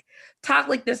like talk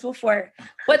like this before.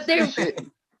 But there,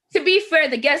 to be fair,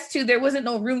 the guests too, there wasn't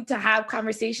no room to have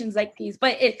conversations like these.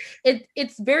 But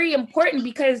it's very important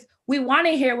because we want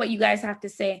to hear what you guys have to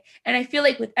say. And I feel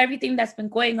like with everything that's been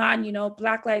going on, you know,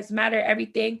 Black Lives Matter,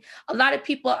 everything, a lot of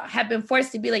people have been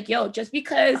forced to be like, yo, just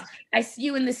because I see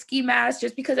you in the ski mask,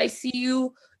 just because I see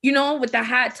you, you know, with the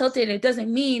hat tilted, it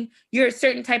doesn't mean you're a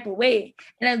certain type of way.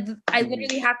 And I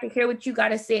literally have to hear what you got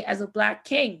to say as a Black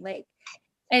king, like,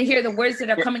 and hear the words that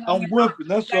are coming out. I'm whipping,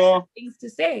 that's all. Things to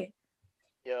say.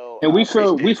 Yo, and we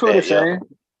feel the same.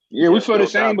 Yeah, we feel the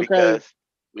same because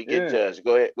We get judged.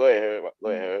 Go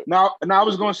ahead. Now, I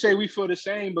was gonna say we feel the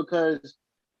same because,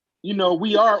 you know,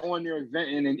 we are on there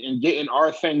venting and getting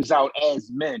our things out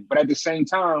as men, but at the same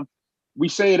time, we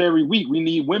say it every week. We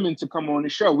need women to come on the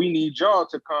show. We need y'all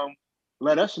to come.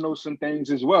 Let us know some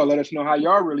things as well. Let us know how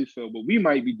y'all really feel. But we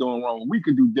might be doing wrong. We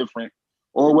could do different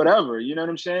or whatever. You know what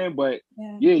I'm saying? But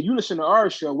yeah, you listen to our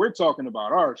show. We're talking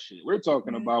about our shit. We're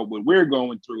talking about what we're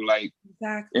going through, like,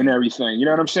 and everything. You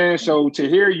know what I'm saying? So to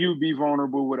hear you be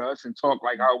vulnerable with us and talk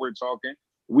like how we're talking,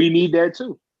 we need that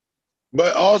too.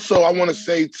 But also, I want to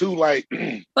say too, like.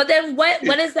 But then,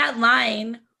 what is that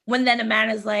line when then a man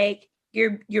is like,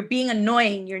 you're being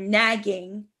annoying, you're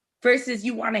nagging, versus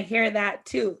you want to hear that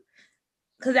too?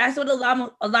 Because that's what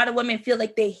a lot of women feel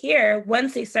like they hear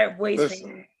once they start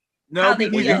voicing. No, we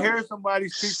need to hear somebody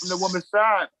speak from the woman's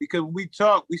side, because when we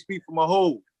talk, we speak from a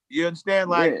whole. You understand?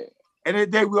 Like, end of the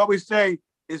day, we always say,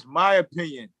 it's my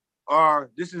opinion,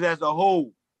 or this is as a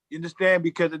whole. You understand?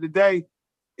 Because of the day,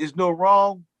 it's no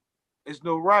wrong, it's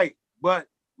no right, but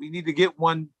we need to get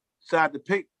one side to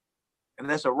pick, and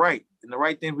that's a right. And the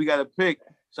right thing we got to pick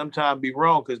sometimes be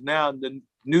wrong, because now the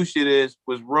new shit is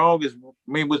what's right is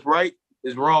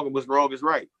wrong, and what's wrong is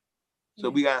right. So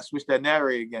we got to switch that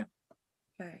narrative again.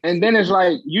 And then it's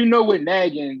like, you know what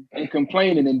nagging and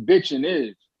complaining and bitching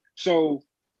is. So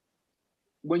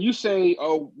when you say,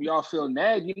 oh, y'all feel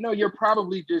nagged, you know, you're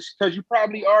probably just, because you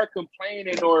probably are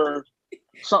complaining or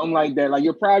something like that. Like,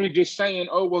 you're probably just saying,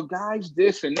 oh, well, guys,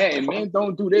 this and that, and men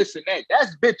don't do this and that.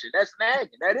 That's bitching. That's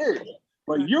nagging. That is.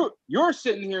 But you're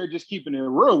sitting here just keeping it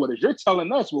real with us. You're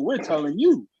telling us what we're telling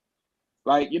you.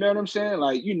 Like, you know what I'm saying?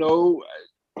 Like, you know,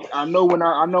 I know when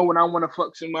I want to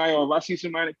fuck somebody, or if I see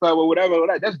somebody in the club or whatever,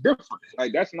 that's different.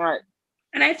 Like, that's not.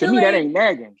 And I feel to me, like that ain't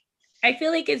nagging. I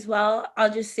feel like as well,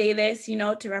 I'll just say this, you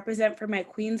know, to represent for my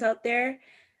queens out there.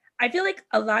 I feel like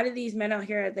a lot of these men out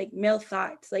here are like male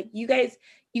thoughts. Like, you guys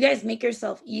make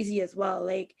yourself easy as well.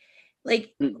 Like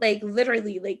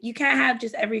literally, like, you can't have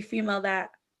just every female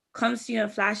that comes to you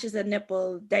and flashes a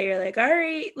nipple that you're like, all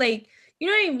right, like, you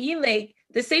know what I mean? Like,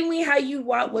 the same way how you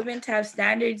want women to have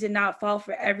standards and not fall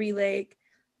for every like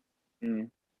thing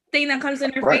that comes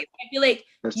in their face. I feel like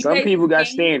some people got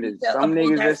standards. Some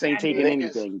niggas just ain't taking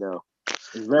anything though.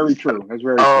 It's very true. That's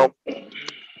very true.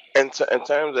 In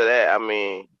terms of that, I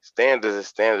mean, standards is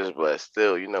standards, but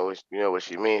still, you know what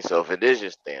she means. So if it is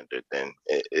your standard, then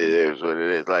it is what it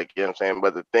is. Like, you know what I'm saying?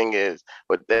 But the thing is,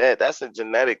 with that's a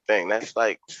genetic thing. That's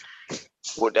like,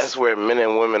 well, that's where men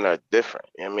and women are different.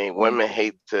 I mean, women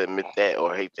hate to admit that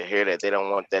or hate to hear that. They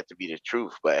don't want that to be the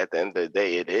truth. But at the end of the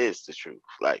day, it is the truth.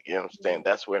 Like, you know what I'm saying?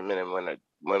 That's where men and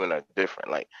women are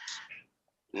different. Like,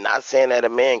 not saying that a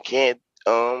man can't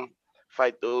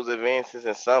fight those advances,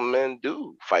 and some men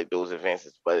do fight those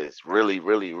advances, but it's really,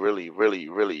 really, really, really,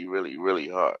 really, really, really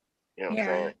hard. You know what I'm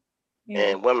saying? Yeah.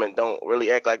 And women don't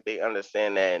really act like they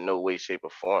understand that in no way, shape, or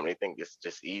form. They think it's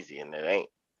just easy, and it ain't.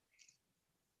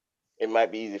 It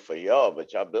might be easy for y'all,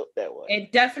 but y'all built that way.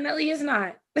 It definitely is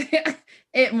not.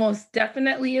 It most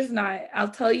definitely is not.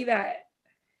 I'll tell you that.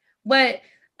 But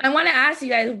I want to ask you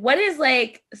guys, what is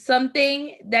like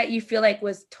something that you feel like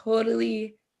was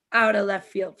totally out of left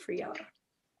field for y'all?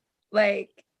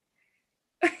 Like,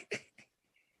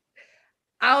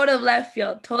 out of left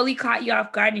field, totally caught you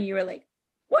off guard and you were like,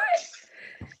 what?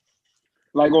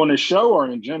 Like on the show or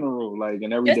in general? Like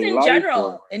in everyday life?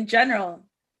 In general.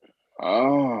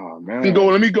 Oh man.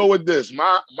 Let me go with this.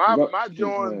 My out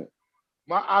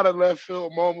of left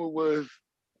field moment was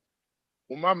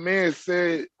when my man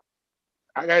said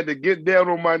I had to get down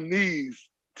on my knees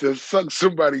to suck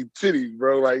somebody's titties,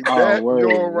 bro. Like that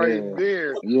joint right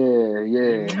there.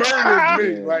 Yeah.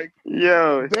 Murdered me. Like,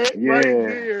 yo, that right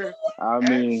there. I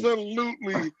mean,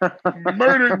 absolutely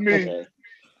murdered me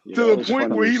to the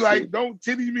point where he like, don't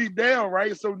titty me down,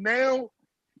 right? So now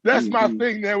that's my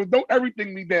thing now. Don't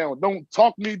everything me down. Don't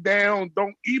talk me down.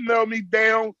 Don't email me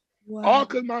down. Wow. All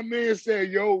because my man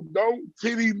said, yo, don't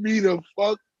titty me the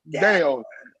fuck down.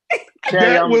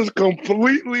 That was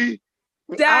completely...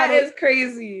 That is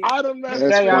crazy. I don't know.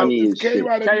 That came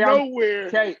out of nowhere.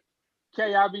 Kay,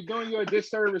 I'll be doing you a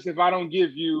disservice if I don't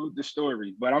give you the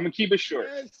story, but I'm gonna keep it short.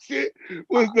 That shit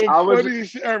was the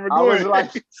funniest shit ever. I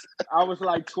was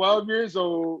like 12 years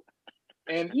old,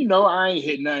 and you know I ain't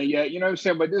hit nothing yet. You know what I'm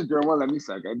saying? But this girl won't let me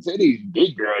suck. I said these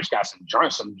big girls got some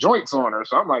joints on her,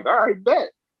 so I'm like, all right, bet.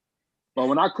 But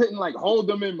when I couldn't like hold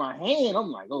them in my hand, I'm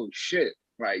like, oh shit.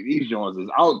 Like, these joints is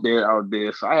out there.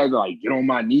 So I had to like get on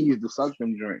my knees to suck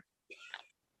them joints.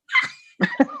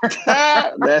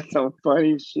 That's some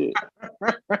funny shit.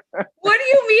 What do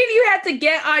you mean you had to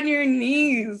get on your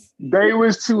knees? They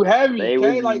was too heavy. They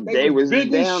was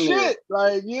big as down shit. there.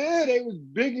 Like, yeah, they was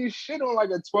big as shit on like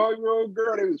a 12-year-old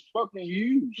girl. They was fucking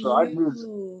huge. So I just,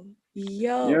 Yo, you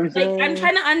know what I'm saying? I'm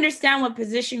trying to understand what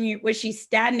position was she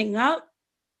standing up?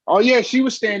 Oh yeah, she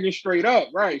was standing straight up,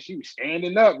 right? She was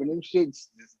standing up, and them shits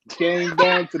came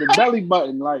down to the belly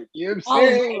button, like, you know what I'm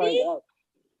saying? Already? Like,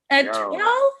 At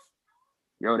 12?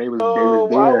 Yo, they was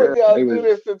Why there. would y'all do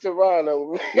this to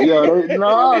Toronto? Yo,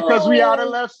 because we out of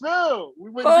left field.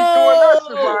 We wouldn't be doing that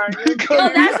to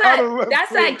Brian.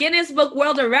 That's that Guinness Book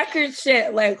World of Records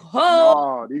shit. Like,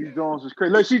 No, these Jones is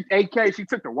crazy. Look, she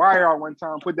took the wire out one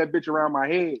time, put that bitch around my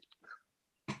head.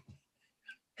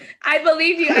 I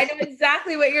believe you. I know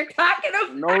exactly what you're talking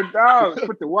about. No doubt.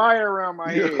 Put the wire around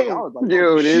my head. I was like,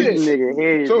 this nigga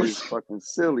head is fucking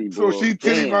silly, bro. So she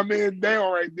titty my man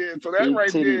down right there. So that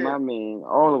right there. my man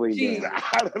all the way down.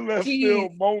 Out of left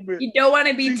field moment. You don't want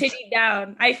to be titty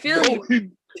down. I feel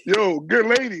you. Yo, good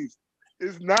ladies.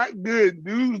 It's not good.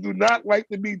 Dudes do not like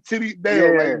to be titty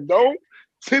down. Yeah. Like, don't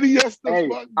titty us the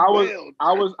fuck I down.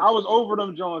 was over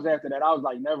them Jones after that. I was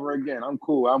like, never again. I'm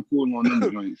cool on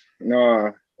them joints.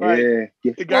 No. Right.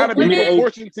 Yeah. It gotta be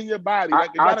proportion to your body.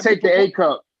 Like, I'll take the A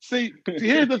cup. See,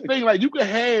 here's the thing. Like, you can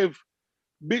have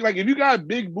big, like, if you got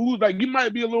big boobs, like, you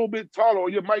might be a little bit taller, or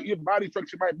your body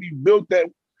structure might be built that,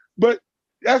 but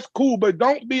that's cool. But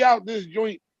don't be out this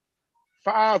joint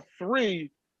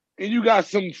 5'3", and you got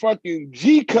some fucking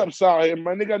G cups out here,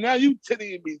 my nigga. Now you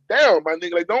tittying me down, my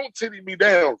nigga. Like, don't titty me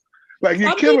down. Like,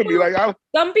 you're killing me. Like,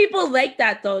 some people like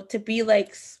that though, to be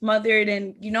like smothered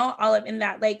and all up in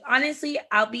that. Like, honestly,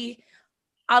 I'll be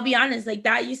honest. Like,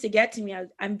 that used to get to me.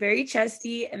 I'm very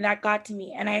chesty, and that got to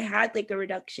me. And I had like a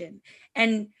reduction,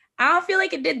 and I don't feel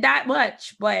like it did that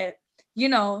much, but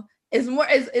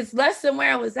it's less than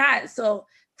where I was at. So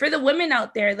for the women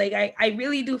out there, like, I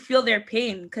really do feel their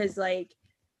pain, because like,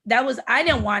 I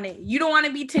didn't want it. You don't want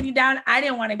to be titty down. I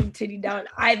didn't want to be titty down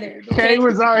either. Kay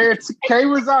was out here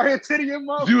tittying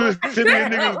motherfuckers. You was tittying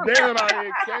niggas down out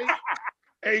here, Kay.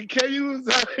 Hey, Kay, you was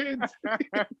out here.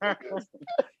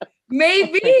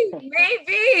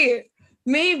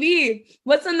 Maybe.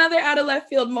 What's another out of left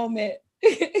field moment?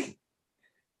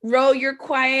 Ro, you're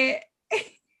quiet.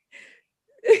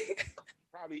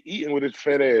 Probably eating with his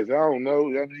fat ass. I don't know.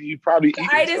 I mean, you probably eating.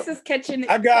 Itis is catching it.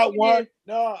 I got one.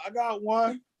 No, I got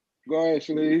one. Go ahead,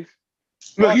 Shalice.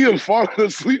 Look, he was falling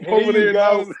asleep over there.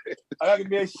 I got to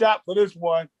be a shot for this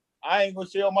one. I ain't gonna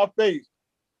share on my face.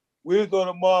 We was on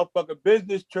a motherfucking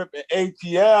business trip at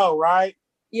ATL, right?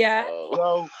 Yeah.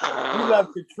 So we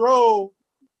left control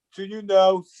to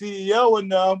CEO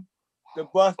and them to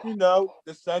bust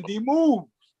the Sunday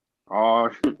moves. Oh,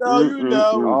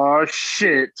 oh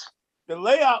shit. The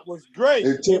layout was great.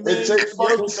 It takes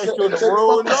fucking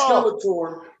Skeletor.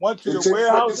 Went to the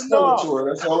warehouse and all.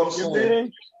 That's all I'm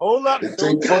saying. Hold up. It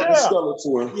takes fucking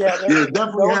Skeletor. Yeah,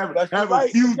 definitely have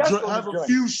a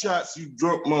few shots, you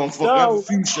drunk motherfucker. Have a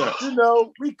few shots.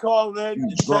 We call that. You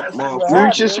drunk motherfucker.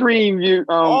 Mute your scream,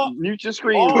 mute your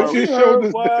scream. All you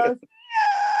heard was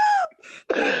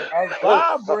a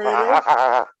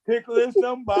vibrator tickling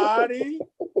somebody.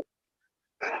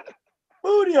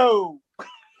 Booty hole.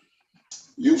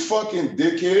 You fucking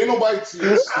dickhead. Ain't nobody to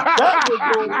this. That was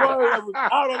the word that was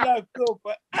out of that film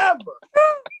forever.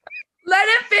 Let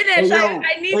it finish.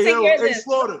 I need to hear this. Hey,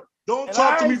 Slaughter, don't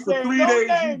talk to me for 3 days,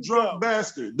 you drunk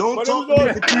bastard. Don't talk to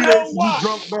me for 3 days, you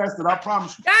drunk bastard. I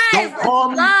promise you. Guys, don't call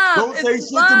me. Don't say shit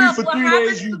to me for 3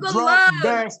 days, you drunk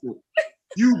bastard.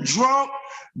 You drunk,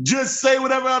 just say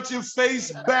whatever out your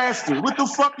face, bastard. What the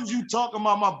fuck is you talking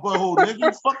about, my butthole, nigga?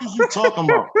 What the fuck is you talking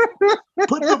about?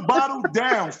 Put the bottle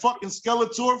down, fucking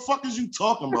Skeletor. What the fuck is you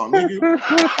talking about, nigga?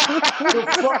 What the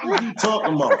fuck is you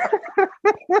talking about?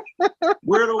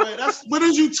 What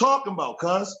is you talking about,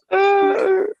 cuz? What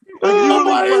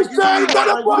is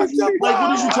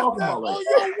you talking about? Like,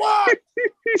 what?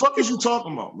 Fuck is you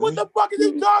talking about, man? What the fuck is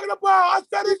you talking about? I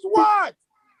said it's what?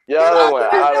 Y'all went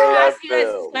out of left I want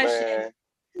field, to man. ask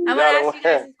you guys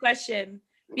this question,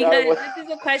 because this is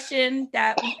a question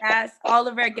that we ask all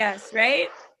of our guests, right?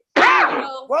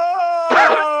 Whoa!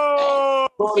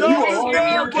 Can you guys hear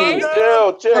me okay?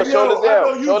 Chill. Shoulders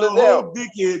down. Shoulders down.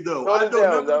 Dickhead, though. Shoulders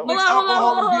down, though. Hold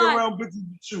on. Around bitches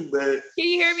with you, man. Can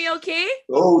you hear me okay?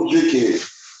 Oh, dickhead.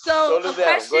 So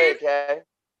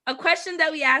a question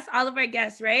that we ask all of our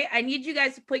guests, right? I need you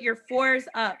guys to put your fours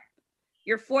up.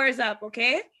 Your fours up,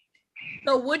 okay?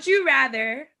 So would you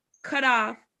rather cut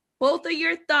off both of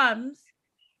your thumbs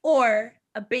or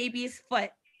a baby's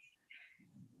foot?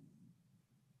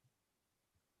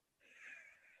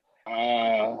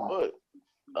 What?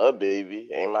 A baby.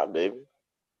 Ain't my baby.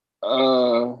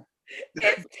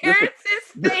 It's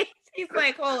Terrence's face. He's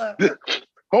like, hold up.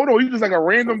 Hold on, you just like a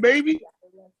random baby?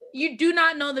 You do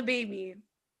not know the baby.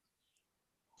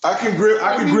 I can grip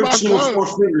you with 4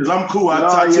 fingers. I'm cool.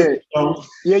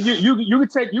 Yeah, you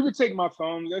can take my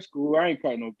thumbs. That's cool. I ain't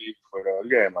cut no baby for that.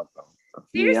 Yeah, my thumbs.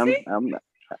 Seriously? Yeah, I'm not.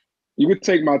 You can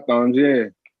take my thumbs, yeah.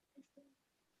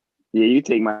 Yeah, you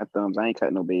take my thumbs. I ain't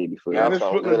cutting no baby for Yeah, that. it's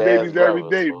footless babies every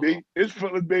day, B. It's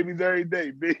footless babies every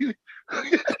day, B.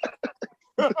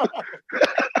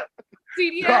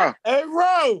 CDF. Hey,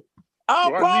 Ro, I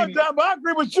apologize, but I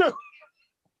agree with you.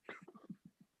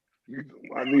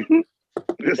 I mean,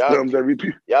 it's thumbs every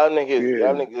day. Y'all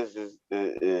niggas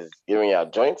is giving y'all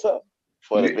joints up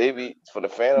for the baby, for the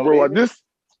phantom. Bro, baby?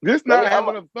 this not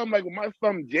having a thumb like with my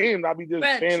thumb jammed. I'll be just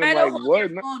saying try like to hold what?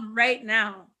 your phone right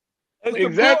now.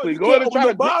 Exactly. Go ahead and try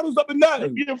to bottles up and down.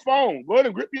 Grip your phone. Go ahead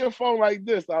and grip your phone like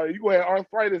this. You go ahead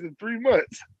arthritis in 3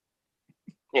 months.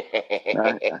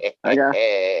 I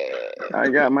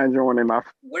got my joint in my.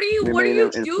 What are you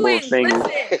doing? Listen,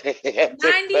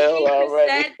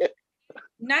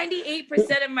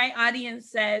 98% of my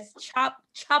audience says chop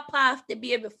off the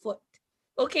baby foot.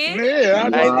 Okay? Yeah,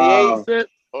 98%.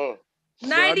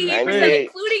 98%,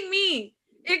 including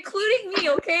me,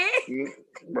 okay?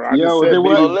 Bro,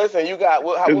 listen, you got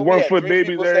it's 1 foot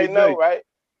babies every day. No, right?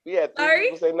 We had 3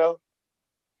 people say no.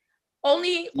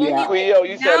 Only Cleo,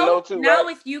 you said no too, now right?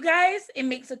 with you guys, it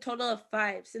makes a total of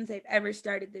 5 since I've ever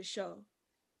started this show.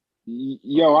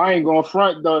 Yo, I ain't going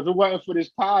front though. If it wasn't for this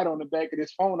pod on the back of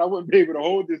this phone, I wouldn't be able to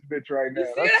hold this bitch right now.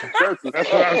 That's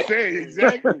what I'm saying.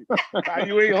 Exactly. How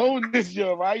you ain't holding this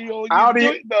job? How you holding I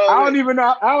don't even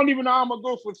know how I'm gonna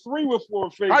go for 3 with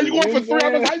 4 fingers. How you going for 3?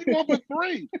 How you going for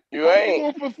 3? You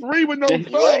ain't going for 3 with no thumb.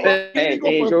 You go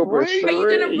for 3? Are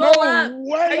you gonna roll up? No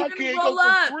way. I can't go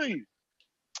for 3.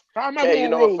 How am I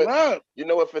gonna roll up? You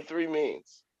know what for 3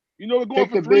 means? You know what going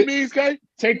for 3 means, Kay?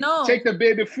 Take the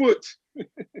baby foot.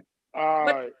 All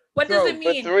right. What does it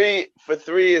mean? For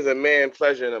 3 is a man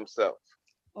pleasuring himself.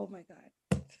 Oh my God.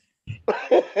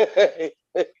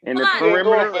 In the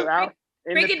perimeter,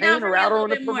 break it down for me a little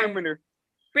bit more.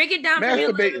 Break it down for me a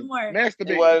little bit more.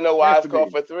 You want to know why it's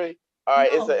called for 3? All right,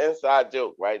 it's an inside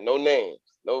joke, right? No names,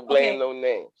 no blame, no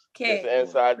names. Okay. It's an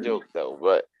inside joke though,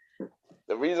 but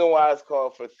the reason why it's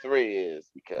called for 3 is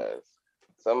because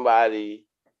somebody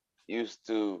used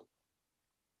to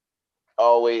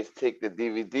always take the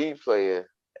DVD player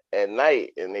at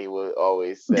night and they would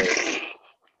always say,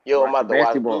 yo, I'm about to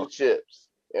watch Blue Chips.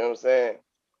 You know what I'm saying?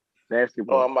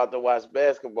 Basketball. Oh, I'm about to watch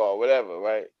basketball, whatever,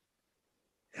 right?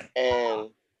 And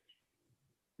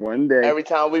one day, every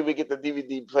time we would get the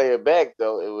DVD player back,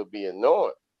 though, it would be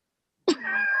annoying. You know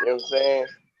what I'm saying?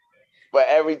 But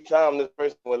every time this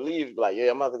person would leave, be like,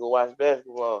 yeah, I'm about to go watch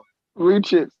basketball. Blue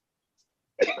Chips.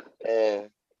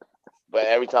 But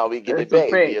every time we get it back,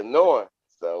 it'd be annoying.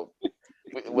 So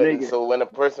when a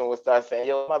person would start saying,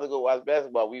 yo, I'm about to go watch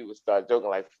basketball, we would start joking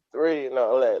like 3 and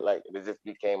all that. Like, it just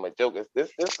became a joke.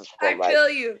 This is from like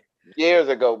years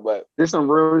ago, but this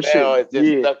some real shit. Now it's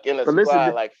just stuck in a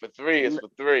squad. Like for 3 is for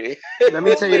 3. Let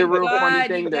me tell you the real funny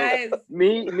thing though.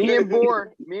 Me and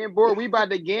Boar, we about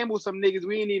to gamble some niggas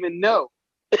we didn't even know.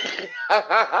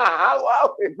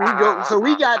 So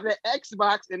we got the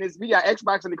Xbox and we got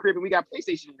Xbox in the crib and we got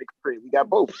PlayStation in the crib. We got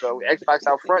both. So Xbox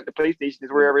out front, the PlayStation is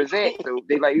wherever it's at. So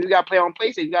they like, you gotta play on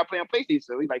PlayStation, you gotta play on PlayStation.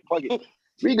 So we like, fuck it.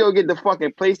 We go get the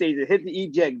fucking PlayStation, hit the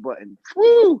eject button.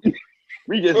 Woo!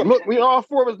 We just look, we all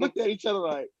 4 of us looked at each other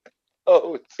like,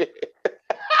 oh shit.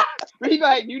 We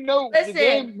like, the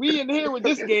game, we in here with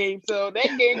this game, so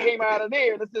that game came out of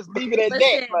there. Let's just leave it at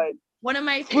that. Like one of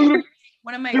my threw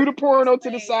the porno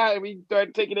to the side and we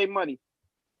started taking their money.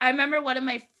 I remember one of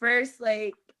my first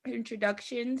like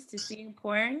introductions to seeing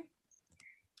porn.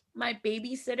 My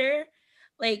babysitter,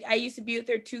 like I used to be with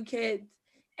her 2 kids,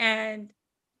 and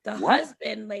the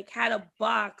husband like had a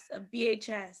box of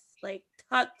VHS like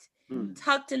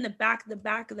tucked in the back of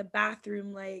the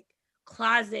bathroom like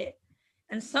closet,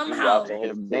 and somehow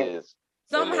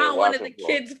one of the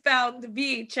kids found the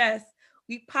VHS.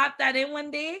 We popped that in one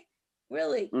day.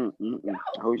 Really? I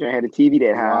wish I had a TV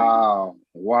that high.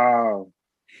 Wow.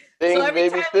 So every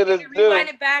time we rewind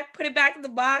it back, put it back in the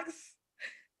box.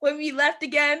 When we left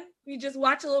again, we just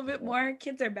watch a little bit more.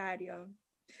 Kids are bad, yo.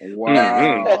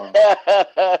 Wow.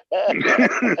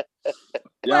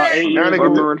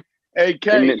 Hey,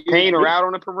 Kay, the paint are out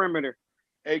on the perimeter.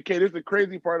 Hey, Kay, this is the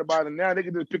crazy part about it. Now they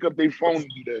can just pick up their phone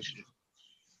and do that shit.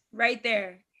 Right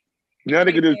there. Now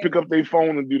they can just pick up their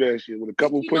phone and do that shit with a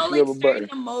couple pushes of a button.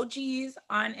 Emojis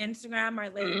on Instagram are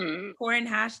like porn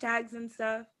hashtags and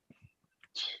stuff.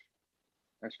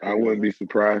 I wouldn't be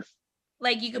surprised.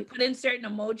 Like you could put in certain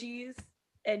emojis.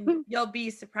 and you'll be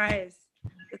surprised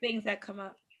the things that come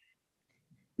up.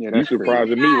 Yeah, you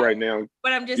surprising me right now.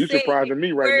 But I'm just you saying, surprising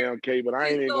me right now, Kay. But I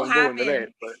ain't even gonna go into that.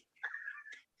 But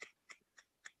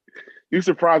you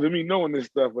surprising me knowing this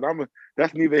stuff. But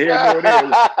that's neither here nor there. You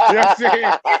know what I'm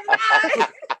saying?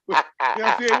 You know what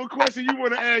I'm saying? What question you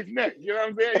want to ask next? You know what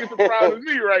I'm saying? You're surprising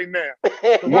me right now.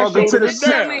 Welcome to the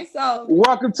six.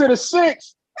 Welcome to the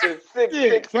six.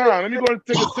 Six. Let me go and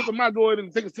take a sip of my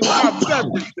beverage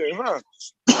then, huh?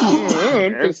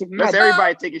 Let's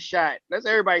everybody take a shot. Let's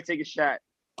everybody take a shot.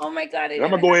 Oh my God. I'm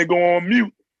gonna go ahead and go on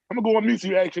mute. I'm gonna go on mute so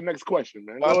you ask your next question,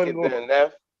 man. Go ahead and go.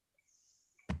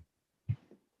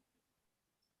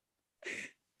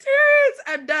 Terrence,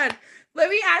 I'm done. Let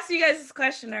me ask you guys this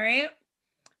question, all right?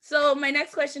 So my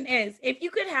next question is, if you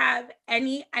could have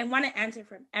any, I want to answer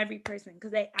from every person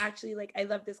because I actually I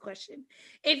love this question.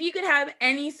 If you could have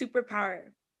any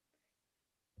superpower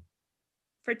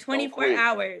for 24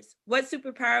 hours, what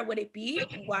superpower would it be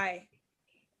and why?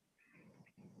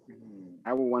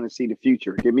 I would want to see the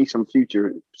future. Give me some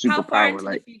future superpower. How far into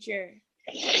the future?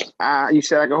 You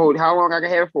said I can hold, how long I can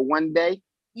have it for one day?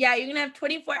 Yeah, you're going to have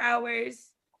 24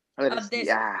 hours of this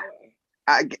power.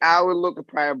 I would look at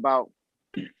probably about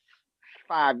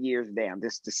 5 years down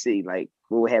just to see what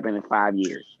will happen in 5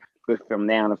 years. From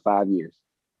now to 5 years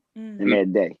in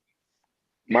that day.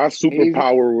 My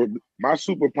superpower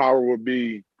would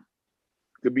be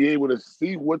to be able to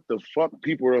see what the fuck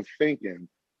people are thinking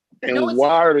and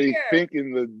why are they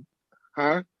thinking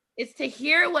It's to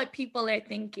hear what people are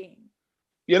thinking.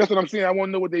 Yeah, that's what I'm saying. I want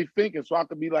to know what they thinking so I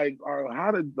could be like,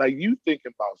 how did you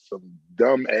thinking about some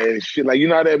dumb ass shit? You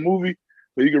know that movie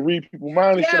where you can read people's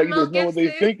mind and shit, you just know what they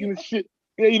thinking and shit.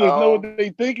 Yeah, you just know what they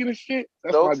thinking and shit.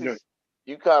 That's my joint.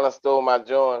 You kind of stole my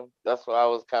joint. That's what I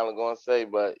was kind of going to say,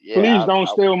 but yeah. Please don't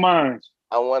steal mine.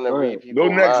 I want to read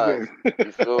people's minds.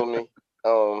 You feel me?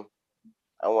 I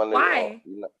want to. Why?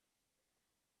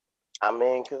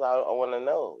 Because I want to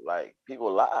know.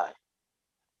 People lie.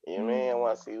 You know what I mean? I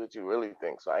want to see what you really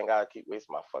think, so I ain't gotta keep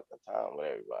wasting my fucking time with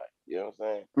everybody. You know what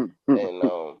I'm saying?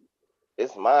 And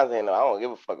it's mine. I don't give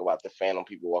a fuck about the phantom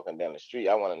people walking down the street.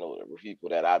 I want to know the people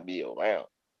that I be around,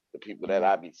 the people that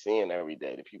I be seeing every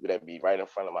day, the people that be right in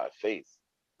front of my face.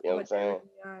 You know what I'm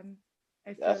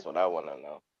saying? That's what I want to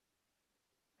know.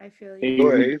 I feel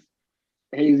you.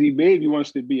 Hazy Baby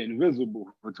wants to be invisible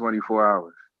for 24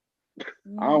 hours.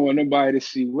 I don't want nobody to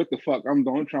see what the fuck I'm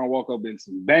doing. I'm trying to walk up in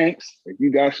some banks. If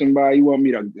you got somebody you want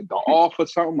me to offer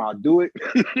something, I'll do it.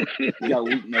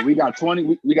 we got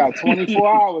 24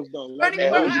 hours though.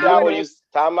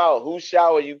 Time out. Whose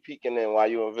shower you peeking in while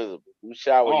you invisible? Whose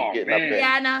shower you getting up in?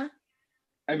 Rihanna.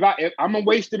 If I'm gonna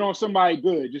waste it on somebody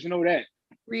good, just know that.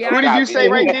 Rihanna. What did you say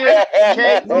right there?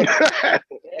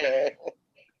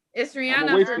 It's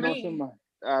Rihanna for me.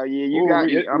 Yeah, you got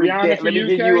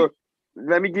Rihanna.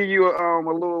 Let me give you a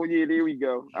little. Yeah, there we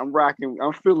go. I'm rocking.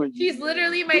 I'm feeling. She's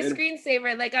literally my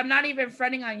screensaver. I'm not even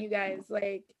fronting on you guys.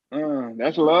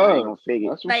 That's love.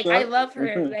 I love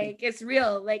her. It's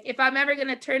real. If I'm ever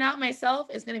gonna turn out myself,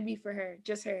 it's gonna be for her.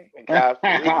 Just her. That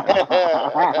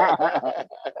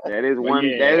is one.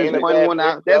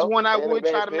 That's one I would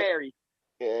try to marry.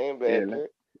 Yeah, ain't bad.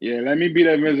 Yeah, let me be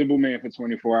that invisible man for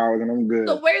 24 hours and I'm good.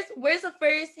 So where's the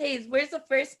first Where's the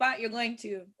first spot you're going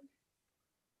to?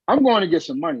 I'm going to get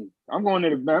some money. I'm going to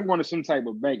the bank. I'm going to some type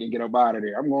of bank and get up out of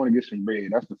there. I'm going to get some bread.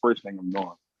 That's the first thing I'm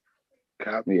doing.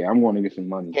 Yeah, I'm going to get some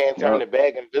money. You can't turn the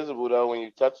bag invisible though when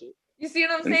you touch it. You see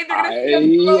what I'm saying? They're gonna see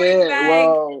a floating bag.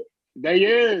 Well, they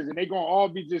is, and they gonna all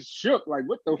be just shook.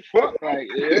 What the fuck?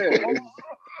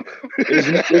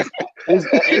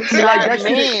 It's like that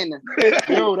shit.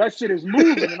 Yo, that shit is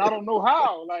moving, and I don't know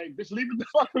how. Just leave it the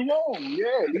fuck alone.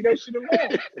 Yeah, leave that shit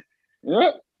alone.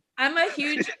 Yeah. I'm a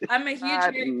huge Harry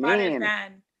Potter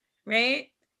fan,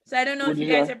 right? So I don't know if you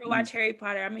guys ever watch Harry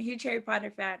Potter. I'm a huge Harry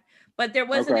Potter fan, but there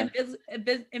was an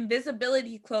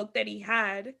invisibility cloak that he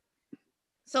had.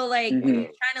 So when you're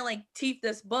trying to teeth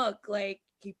this book,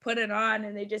 he put it on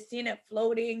and they just seen it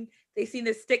floating. They seen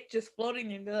the stick just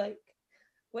floating and they're like,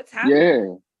 "What's happening?"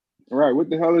 Yeah, right. What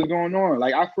the hell is going on?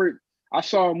 I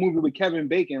saw a movie with Kevin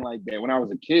Bacon like that when I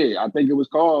was a kid. I think it was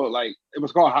called was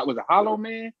it Hollow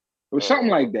Man? It was something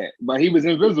like that, but he was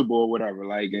invisible or whatever.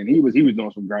 And he was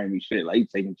doing some grimy shit, he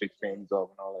taking chicks' panties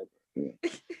off and all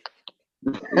that.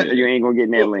 Yeah. You ain't gonna get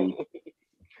in that lane.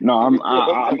 No, I'm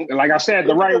like I said,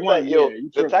 the right one.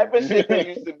 The type of shit that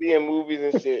used to be in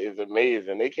movies and shit is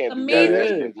amazing. They can't do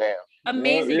that now.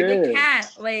 Amazing. They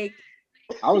can't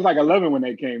I was 11 when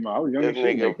they came out. I was young as shit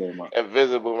when they came out.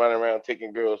 Invisible running around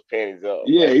taking girls' panties off.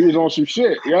 Yeah, he was on some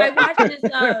shit. Yeah. I watched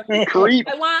this. Creep.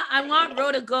 I want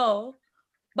Row to Go.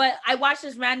 But I watched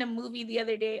this random movie the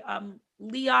other day,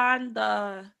 Leon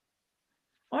I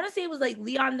want to say it was like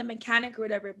Leon the Mechanic or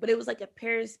whatever, but it was like a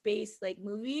Paris-based like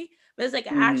movie, but it was like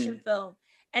an action film.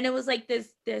 And it was like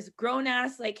this grown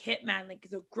ass like hitman, like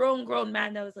it's a grown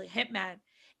man that was like hitman,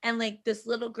 and like this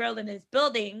little girl in his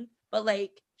building, but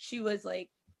like she was like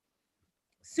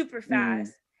super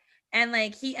fast, and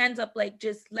like he ends up like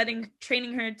just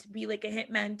training her to be like a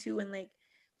hitman too, and like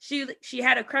she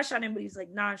had a crush on him, but he's like,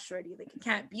 nah, shorty, like it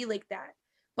can't be like that.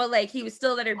 But like he would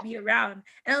still let her be around,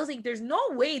 and I was like, there's no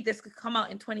way this could come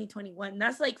out in 2021.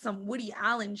 That's like some Woody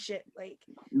Allen shit, like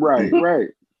right.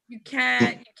 You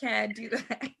can't do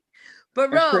that.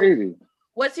 But Ro,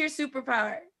 what's your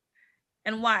superpower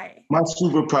and why? My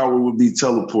superpower would be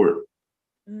teleport.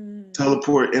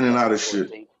 Teleport in and out of shit.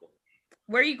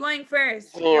 Where are you going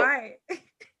first? Why?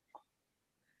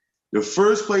 The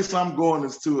first place I'm going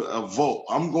is to a vault.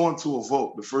 I'm going to a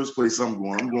vault. The first place I'm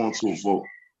going to a vault.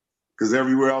 Because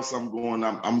everywhere else I'm going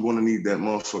to need that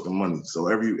motherfucking money. So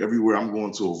everywhere I'm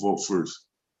going to a vault first.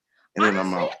 And honestly,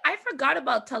 then I'm out. I forgot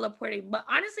about teleporting, but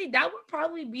honestly, that would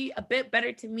probably be a bit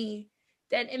better to me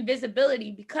than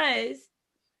invisibility, because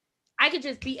I could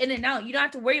just be in and out. You don't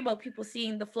have to worry about people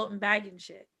seeing the floating bag and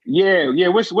shit. Yeah.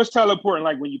 What's teleporting?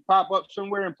 Like when you pop up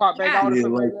somewhere and pop back out or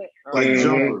something like that? Like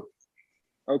jumper.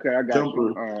 Okay, I got jumper.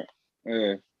 You. All right.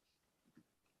 Yeah.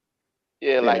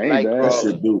 Yeah, like Nightcrawler. That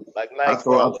shit do. Like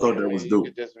Nightcrawler. I thought that was dope.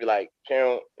 You could just be like,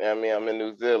 I mean, I'm in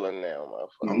New Zealand now,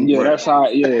 motherfucker. Yeah, that's how.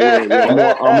 Yeah.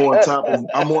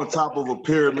 I'm on top of a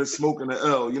pyramid smoking an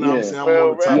L. You know what I'm saying? I'm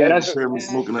on top of a pyramid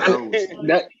smoking an L.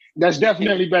 That's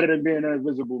definitely better than being an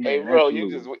invisible man. Hey, bro,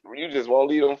 absolutely. you just won't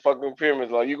leave them fucking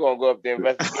pyramids alone. You gonna go up there and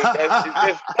investigate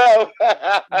that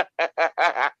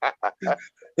shit.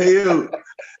 Hey, yo.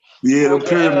 Yeah, the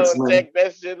pyramids, man. Check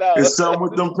that shit out. It's something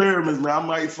with them pyramids, man. I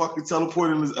might fucking teleport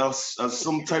in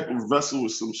some type of vessel or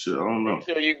some shit. I don't know. Make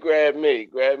sure you grab me.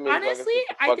 Honestly,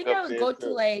 I think I would go to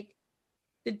like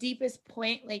the deepest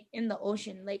point, like in the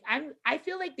ocean. Like I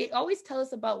feel like they always tell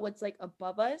us about what's like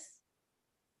above us,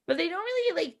 but they don't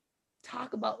really like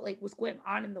talk about like what's going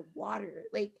on in the water.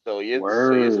 Like so I feel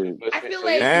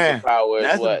like superpower is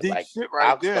that's what, deep like shit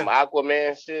right there. Some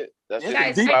Aquaman shit. That's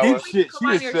guys, deep shit.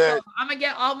 I'm gonna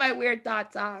get all my weird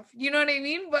thoughts off. You know what I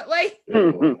mean? But like,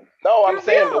 no, I'm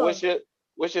saying, but what's your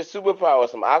superpower?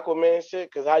 Some Aquaman shit?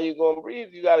 Because how you gonna breathe?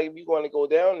 You want to go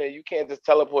down there. You can't just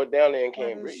teleport down there and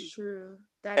can't breathe. True.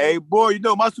 Hey, boy, you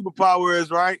know my superpower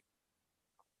is right.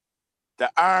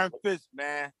 The Iron Fist,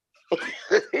 man. Why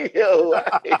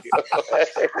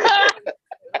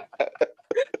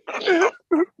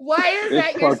is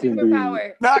that your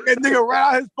superpower? Knock a nigga right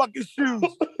out his fucking shoes.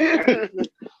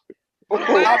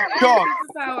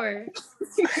 Superpower.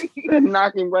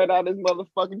 Knocking right out his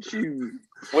motherfucking shoes.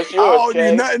 What's yours? I don't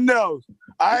need nothing else.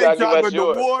 I ain't trying to the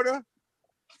yours. water.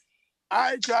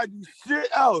 I ain't trying to do shit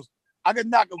else. I can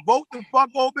knock a boat the fuck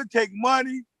open, take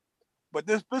money, but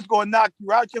this fist gonna knock you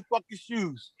out your fucking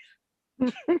shoes.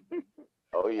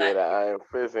 Oh yeah, the Iron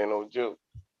Fist ain't no joke.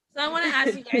 So I want to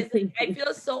ask you guys, like, I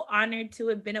feel so honored to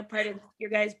have been a part of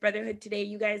your guys' brotherhood today.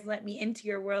 You guys let me into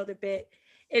your world a bit.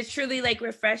 It's truly like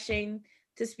refreshing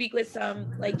to speak with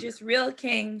some like just real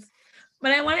kings.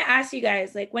 But I want to ask you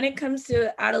guys, like when it comes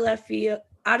to out of left field,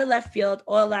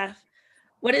 OLF,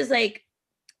 what is like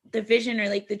the vision or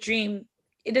like the dream?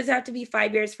 It doesn't have to be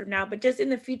 5 years from now, but just in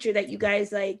the future that you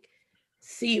guys like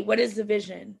see. What is the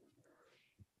vision?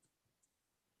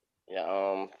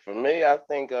 Yeah, for me, I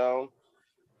think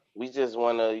we just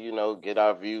want to, get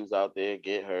our views out there,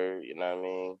 get heard, you know what I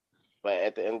mean? But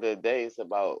at the end of the day, it's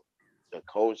about the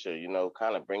culture,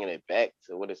 kind of bringing it back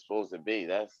to what it's supposed to be.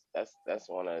 That's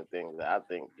one of the things that I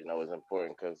think, is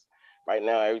important, because right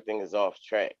now everything is off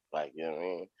track, like, you know what I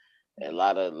mean? And a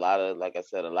lot of, like I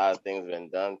said, a lot of things been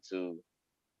done to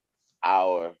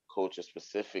our culture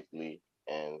specifically,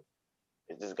 and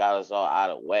it just got us all out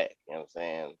of whack, you know what I'm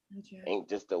saying? Okay. Ain't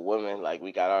just the women, like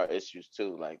we got our issues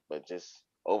too, like, but just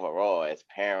overall as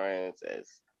parents,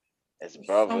 as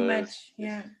brothers, so much,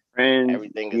 yeah. Friends,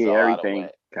 everything is all everything. out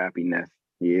of whack. Happiness,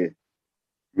 yeah. I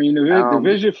mean, the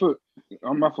vision for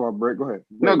my fault, Brett. Go ahead.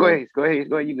 Go ahead.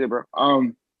 You good, bro?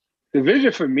 The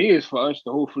vision for me is for us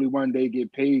to hopefully one day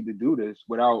get paid to do this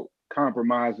without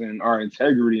compromising our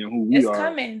integrity and who we are.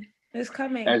 It's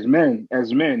coming. As men,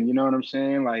 you know what I'm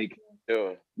saying? Like,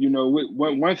 sure.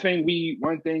 One thing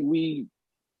we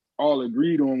all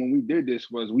agreed on when we did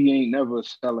this was we ain't never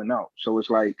selling out. So it's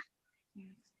like,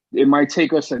 it might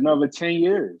take us another 10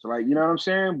 years. Like, you know what I'm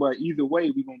saying? But either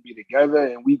way, we're going to be together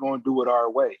and we're going to do it our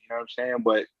way. You know what I'm saying?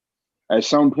 But at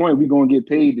some point, we're going to get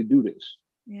paid to do this.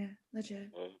 Yeah, legit.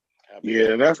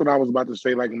 Yeah, that's what I was about to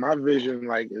say. Like my vision,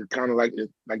 like it's kind of like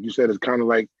you said, it's kind of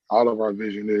like all of our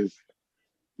vision is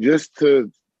just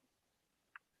to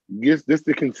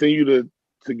continue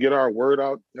to get our word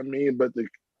out. I mean, but to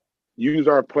use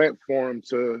our platform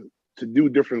to do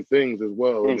different things as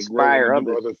well, inspire and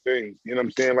do other things. You know what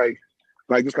I'm saying?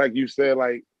 Like just like you said,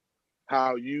 like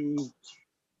how you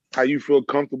feel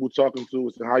comfortable talking to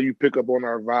us and how you pick up on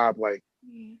our vibe. Like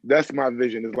that's my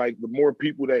vision. Is like the more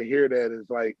people that hear that is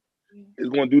like it's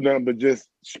going to do nothing but just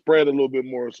spread a little bit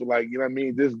more. So like, you know what I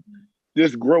mean?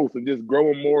 This growth and just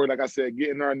growing more. Like I said,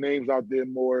 getting our names out there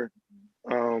more.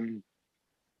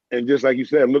 And just like you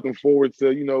said, looking forward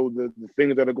to, you know, the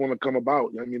things that are going to come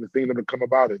about. I mean, the things that will come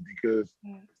about it, because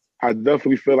I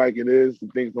definitely feel like it is. I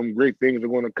think some great things are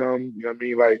going to come. You know what I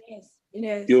mean? Like, it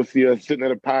is. You'll see us sitting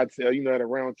at a pod tail, you know, at a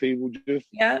round table, just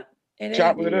chopping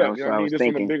it up. You know what I mean? Just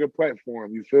on a bigger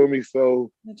platform. You feel me?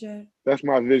 So that's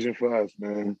my vision for us,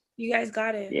 man. You guys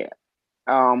got it. Yeah.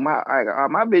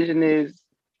 My vision is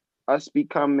us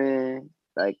becoming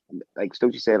like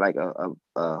Stokey said, like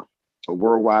a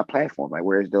worldwide platform, like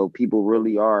whereas though people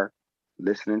really are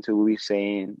listening to what we're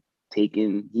saying,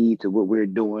 taking heed to what we're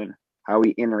doing, how we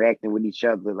interacting with each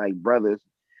other like brothers,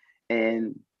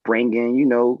 and bringing, you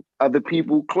know, other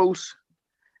people close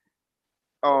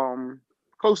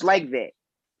like that.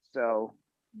 So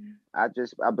I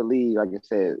believe, like I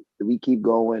said, if we keep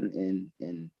going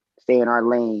and stay in our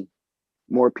lane,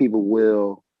 more people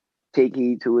will take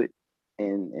heed to it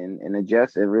and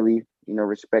adjust and really, you know,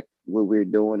 respect what we're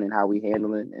doing and how we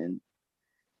handle it,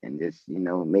 and just, you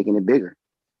know, making it bigger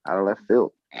out of left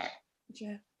field.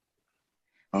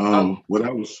 What I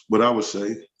would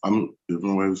say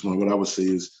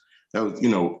is that was, you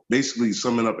know, basically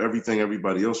summing up everything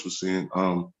everybody else was saying.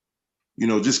 You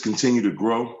know, just continue to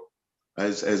grow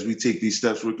as we take these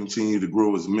steps. We'll continue to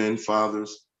grow as men,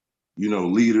 fathers, you know,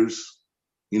 leaders,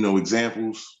 you know,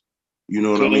 examples. You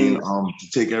know what I mean?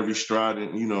 To take every stride,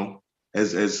 and, you know,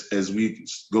 as we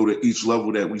go to each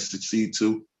level that we succeed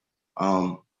to,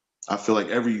 I feel like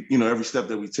every step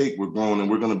that we take, we're growing and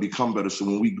we're going to become better. So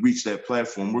when we reach that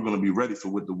platform, we're going to be ready for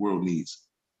what the world needs.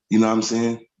 You know what I'm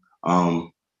saying?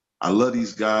 I love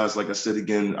these guys. Like I said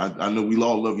again, I know we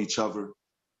all love each other.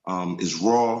 It's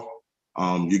raw.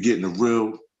 You're getting the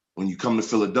real. When you come to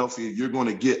Philadelphia, you're going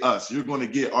to get us. You're going to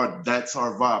get that's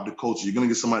our vibe, the culture. You're going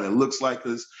to get somebody that looks like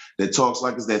us, that talks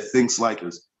like us, that thinks like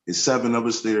us. It's 7 of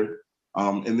us there.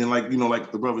 And then, like, you know,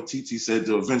 like the brother TT said,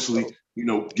 to eventually, you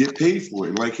know, get paid for it.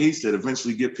 And like he said,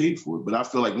 eventually get paid for it. But I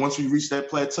feel like once we reach that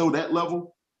plateau, that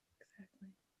level,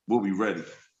 we'll be ready.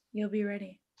 You'll be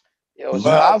ready. Yo,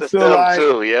 shout out to Sim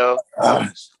too, yo.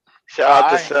 Shout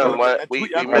out to Sim. We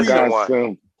missing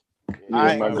one.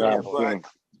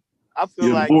 I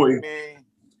feel like, man,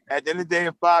 at the end of the day,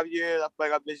 in 5 years, I feel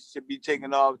like our business should be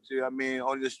taking off too. I mean,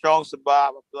 only the strong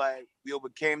survive. I feel like we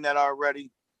overcame that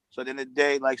already. So at the end of the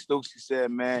day, like Stokesy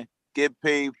said, man, get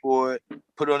paid for it,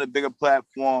 put it on a bigger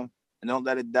platform, and don't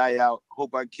let it die out.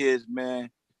 Hope our kids, man,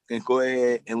 can go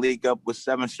ahead and link up with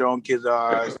 7 strong kids of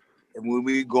ours. And when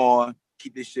we gone,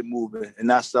 keep this shit moving and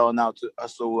not selling out to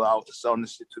us, selling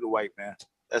this shit to the white man.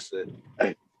 That's it.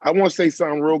 Hey, I want to say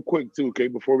something real quick too, okay,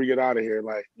 before we get out of here.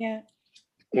 Like,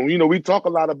 when, you know, we talk a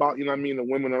lot about, you know what I mean, the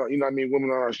women, you know what I mean,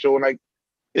 women on our show, and like,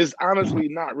 it's honestly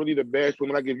not really the best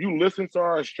women. Like, if you listen to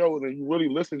our show and you really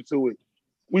listen to it,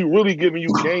 we really giving you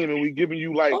game, and we giving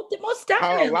you like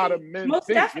how a lot of men think.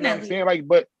 You know what I'm saying? Like,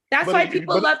 but that's why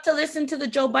people love to listen to the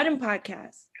Joe Budden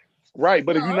podcast. Right,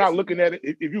 but if you're not looking at it,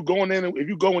 if you're going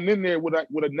in there with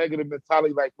a negative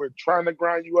mentality, like we're trying to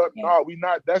grind you up, no, we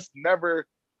not. That's never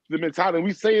the mentality.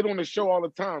 We say it on the show all the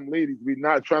time, ladies. We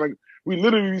not trying to. We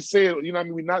literally say it. You know what I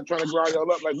mean? We're not trying to grind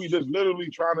y'all up. Like, we just literally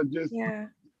trying to just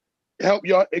help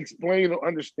y'all explain or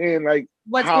understand, like,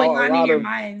 what's going on in your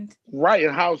mind, right?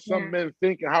 And how some men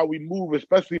think and how we move,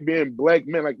 especially being black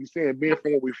men, like you saying, being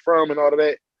from where we're from and all of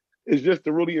that. Is just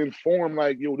to really inform,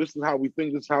 like, yo, this is how we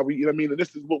think, this is how we, you know what I mean? And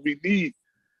this is what we need.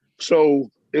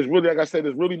 So it's really, like I said,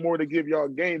 it's really more to give y'all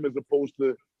game as opposed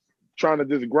to trying to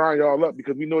just grind y'all up,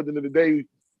 because we know at the end of the day,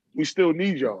 we still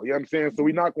need y'all, you know what I'm saying? So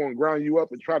we're not going to grind you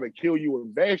up and try to kill you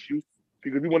and bash you,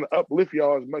 because we want to uplift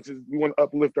y'all as much as we want to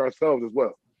uplift ourselves as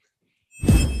well.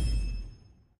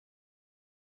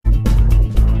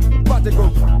 About to go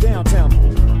downtown.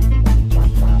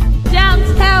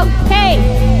 Downtown, hey!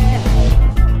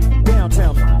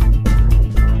 Downtown.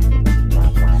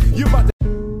 You about to...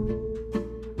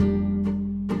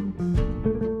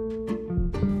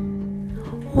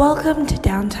 Welcome to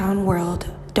Downtown World.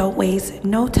 Don't waste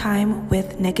no time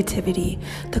with negativity.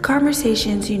 The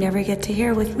conversations you never get to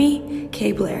hear with me,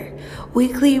 Kay Blair.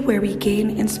 Weekly, where we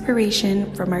gain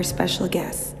inspiration from our special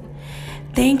guests.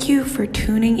 Thank you for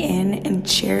tuning in and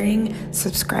sharing,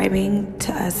 subscribing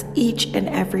to us each and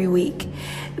every week.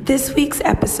 This week's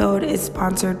episode is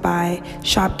sponsored by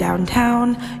Shop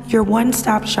Downtown, your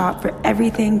one-stop shop for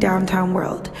everything downtown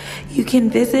world. You can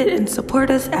visit and support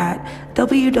us at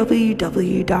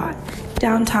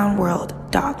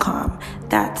www.downtownworld.com.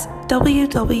 That's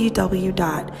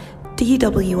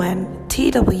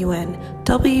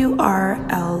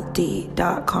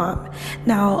www.dwntwnwrld.com.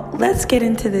 Now, let's get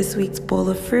into this week's bowl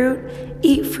of fruit.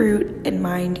 Eat fruit and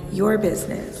mind your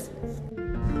business.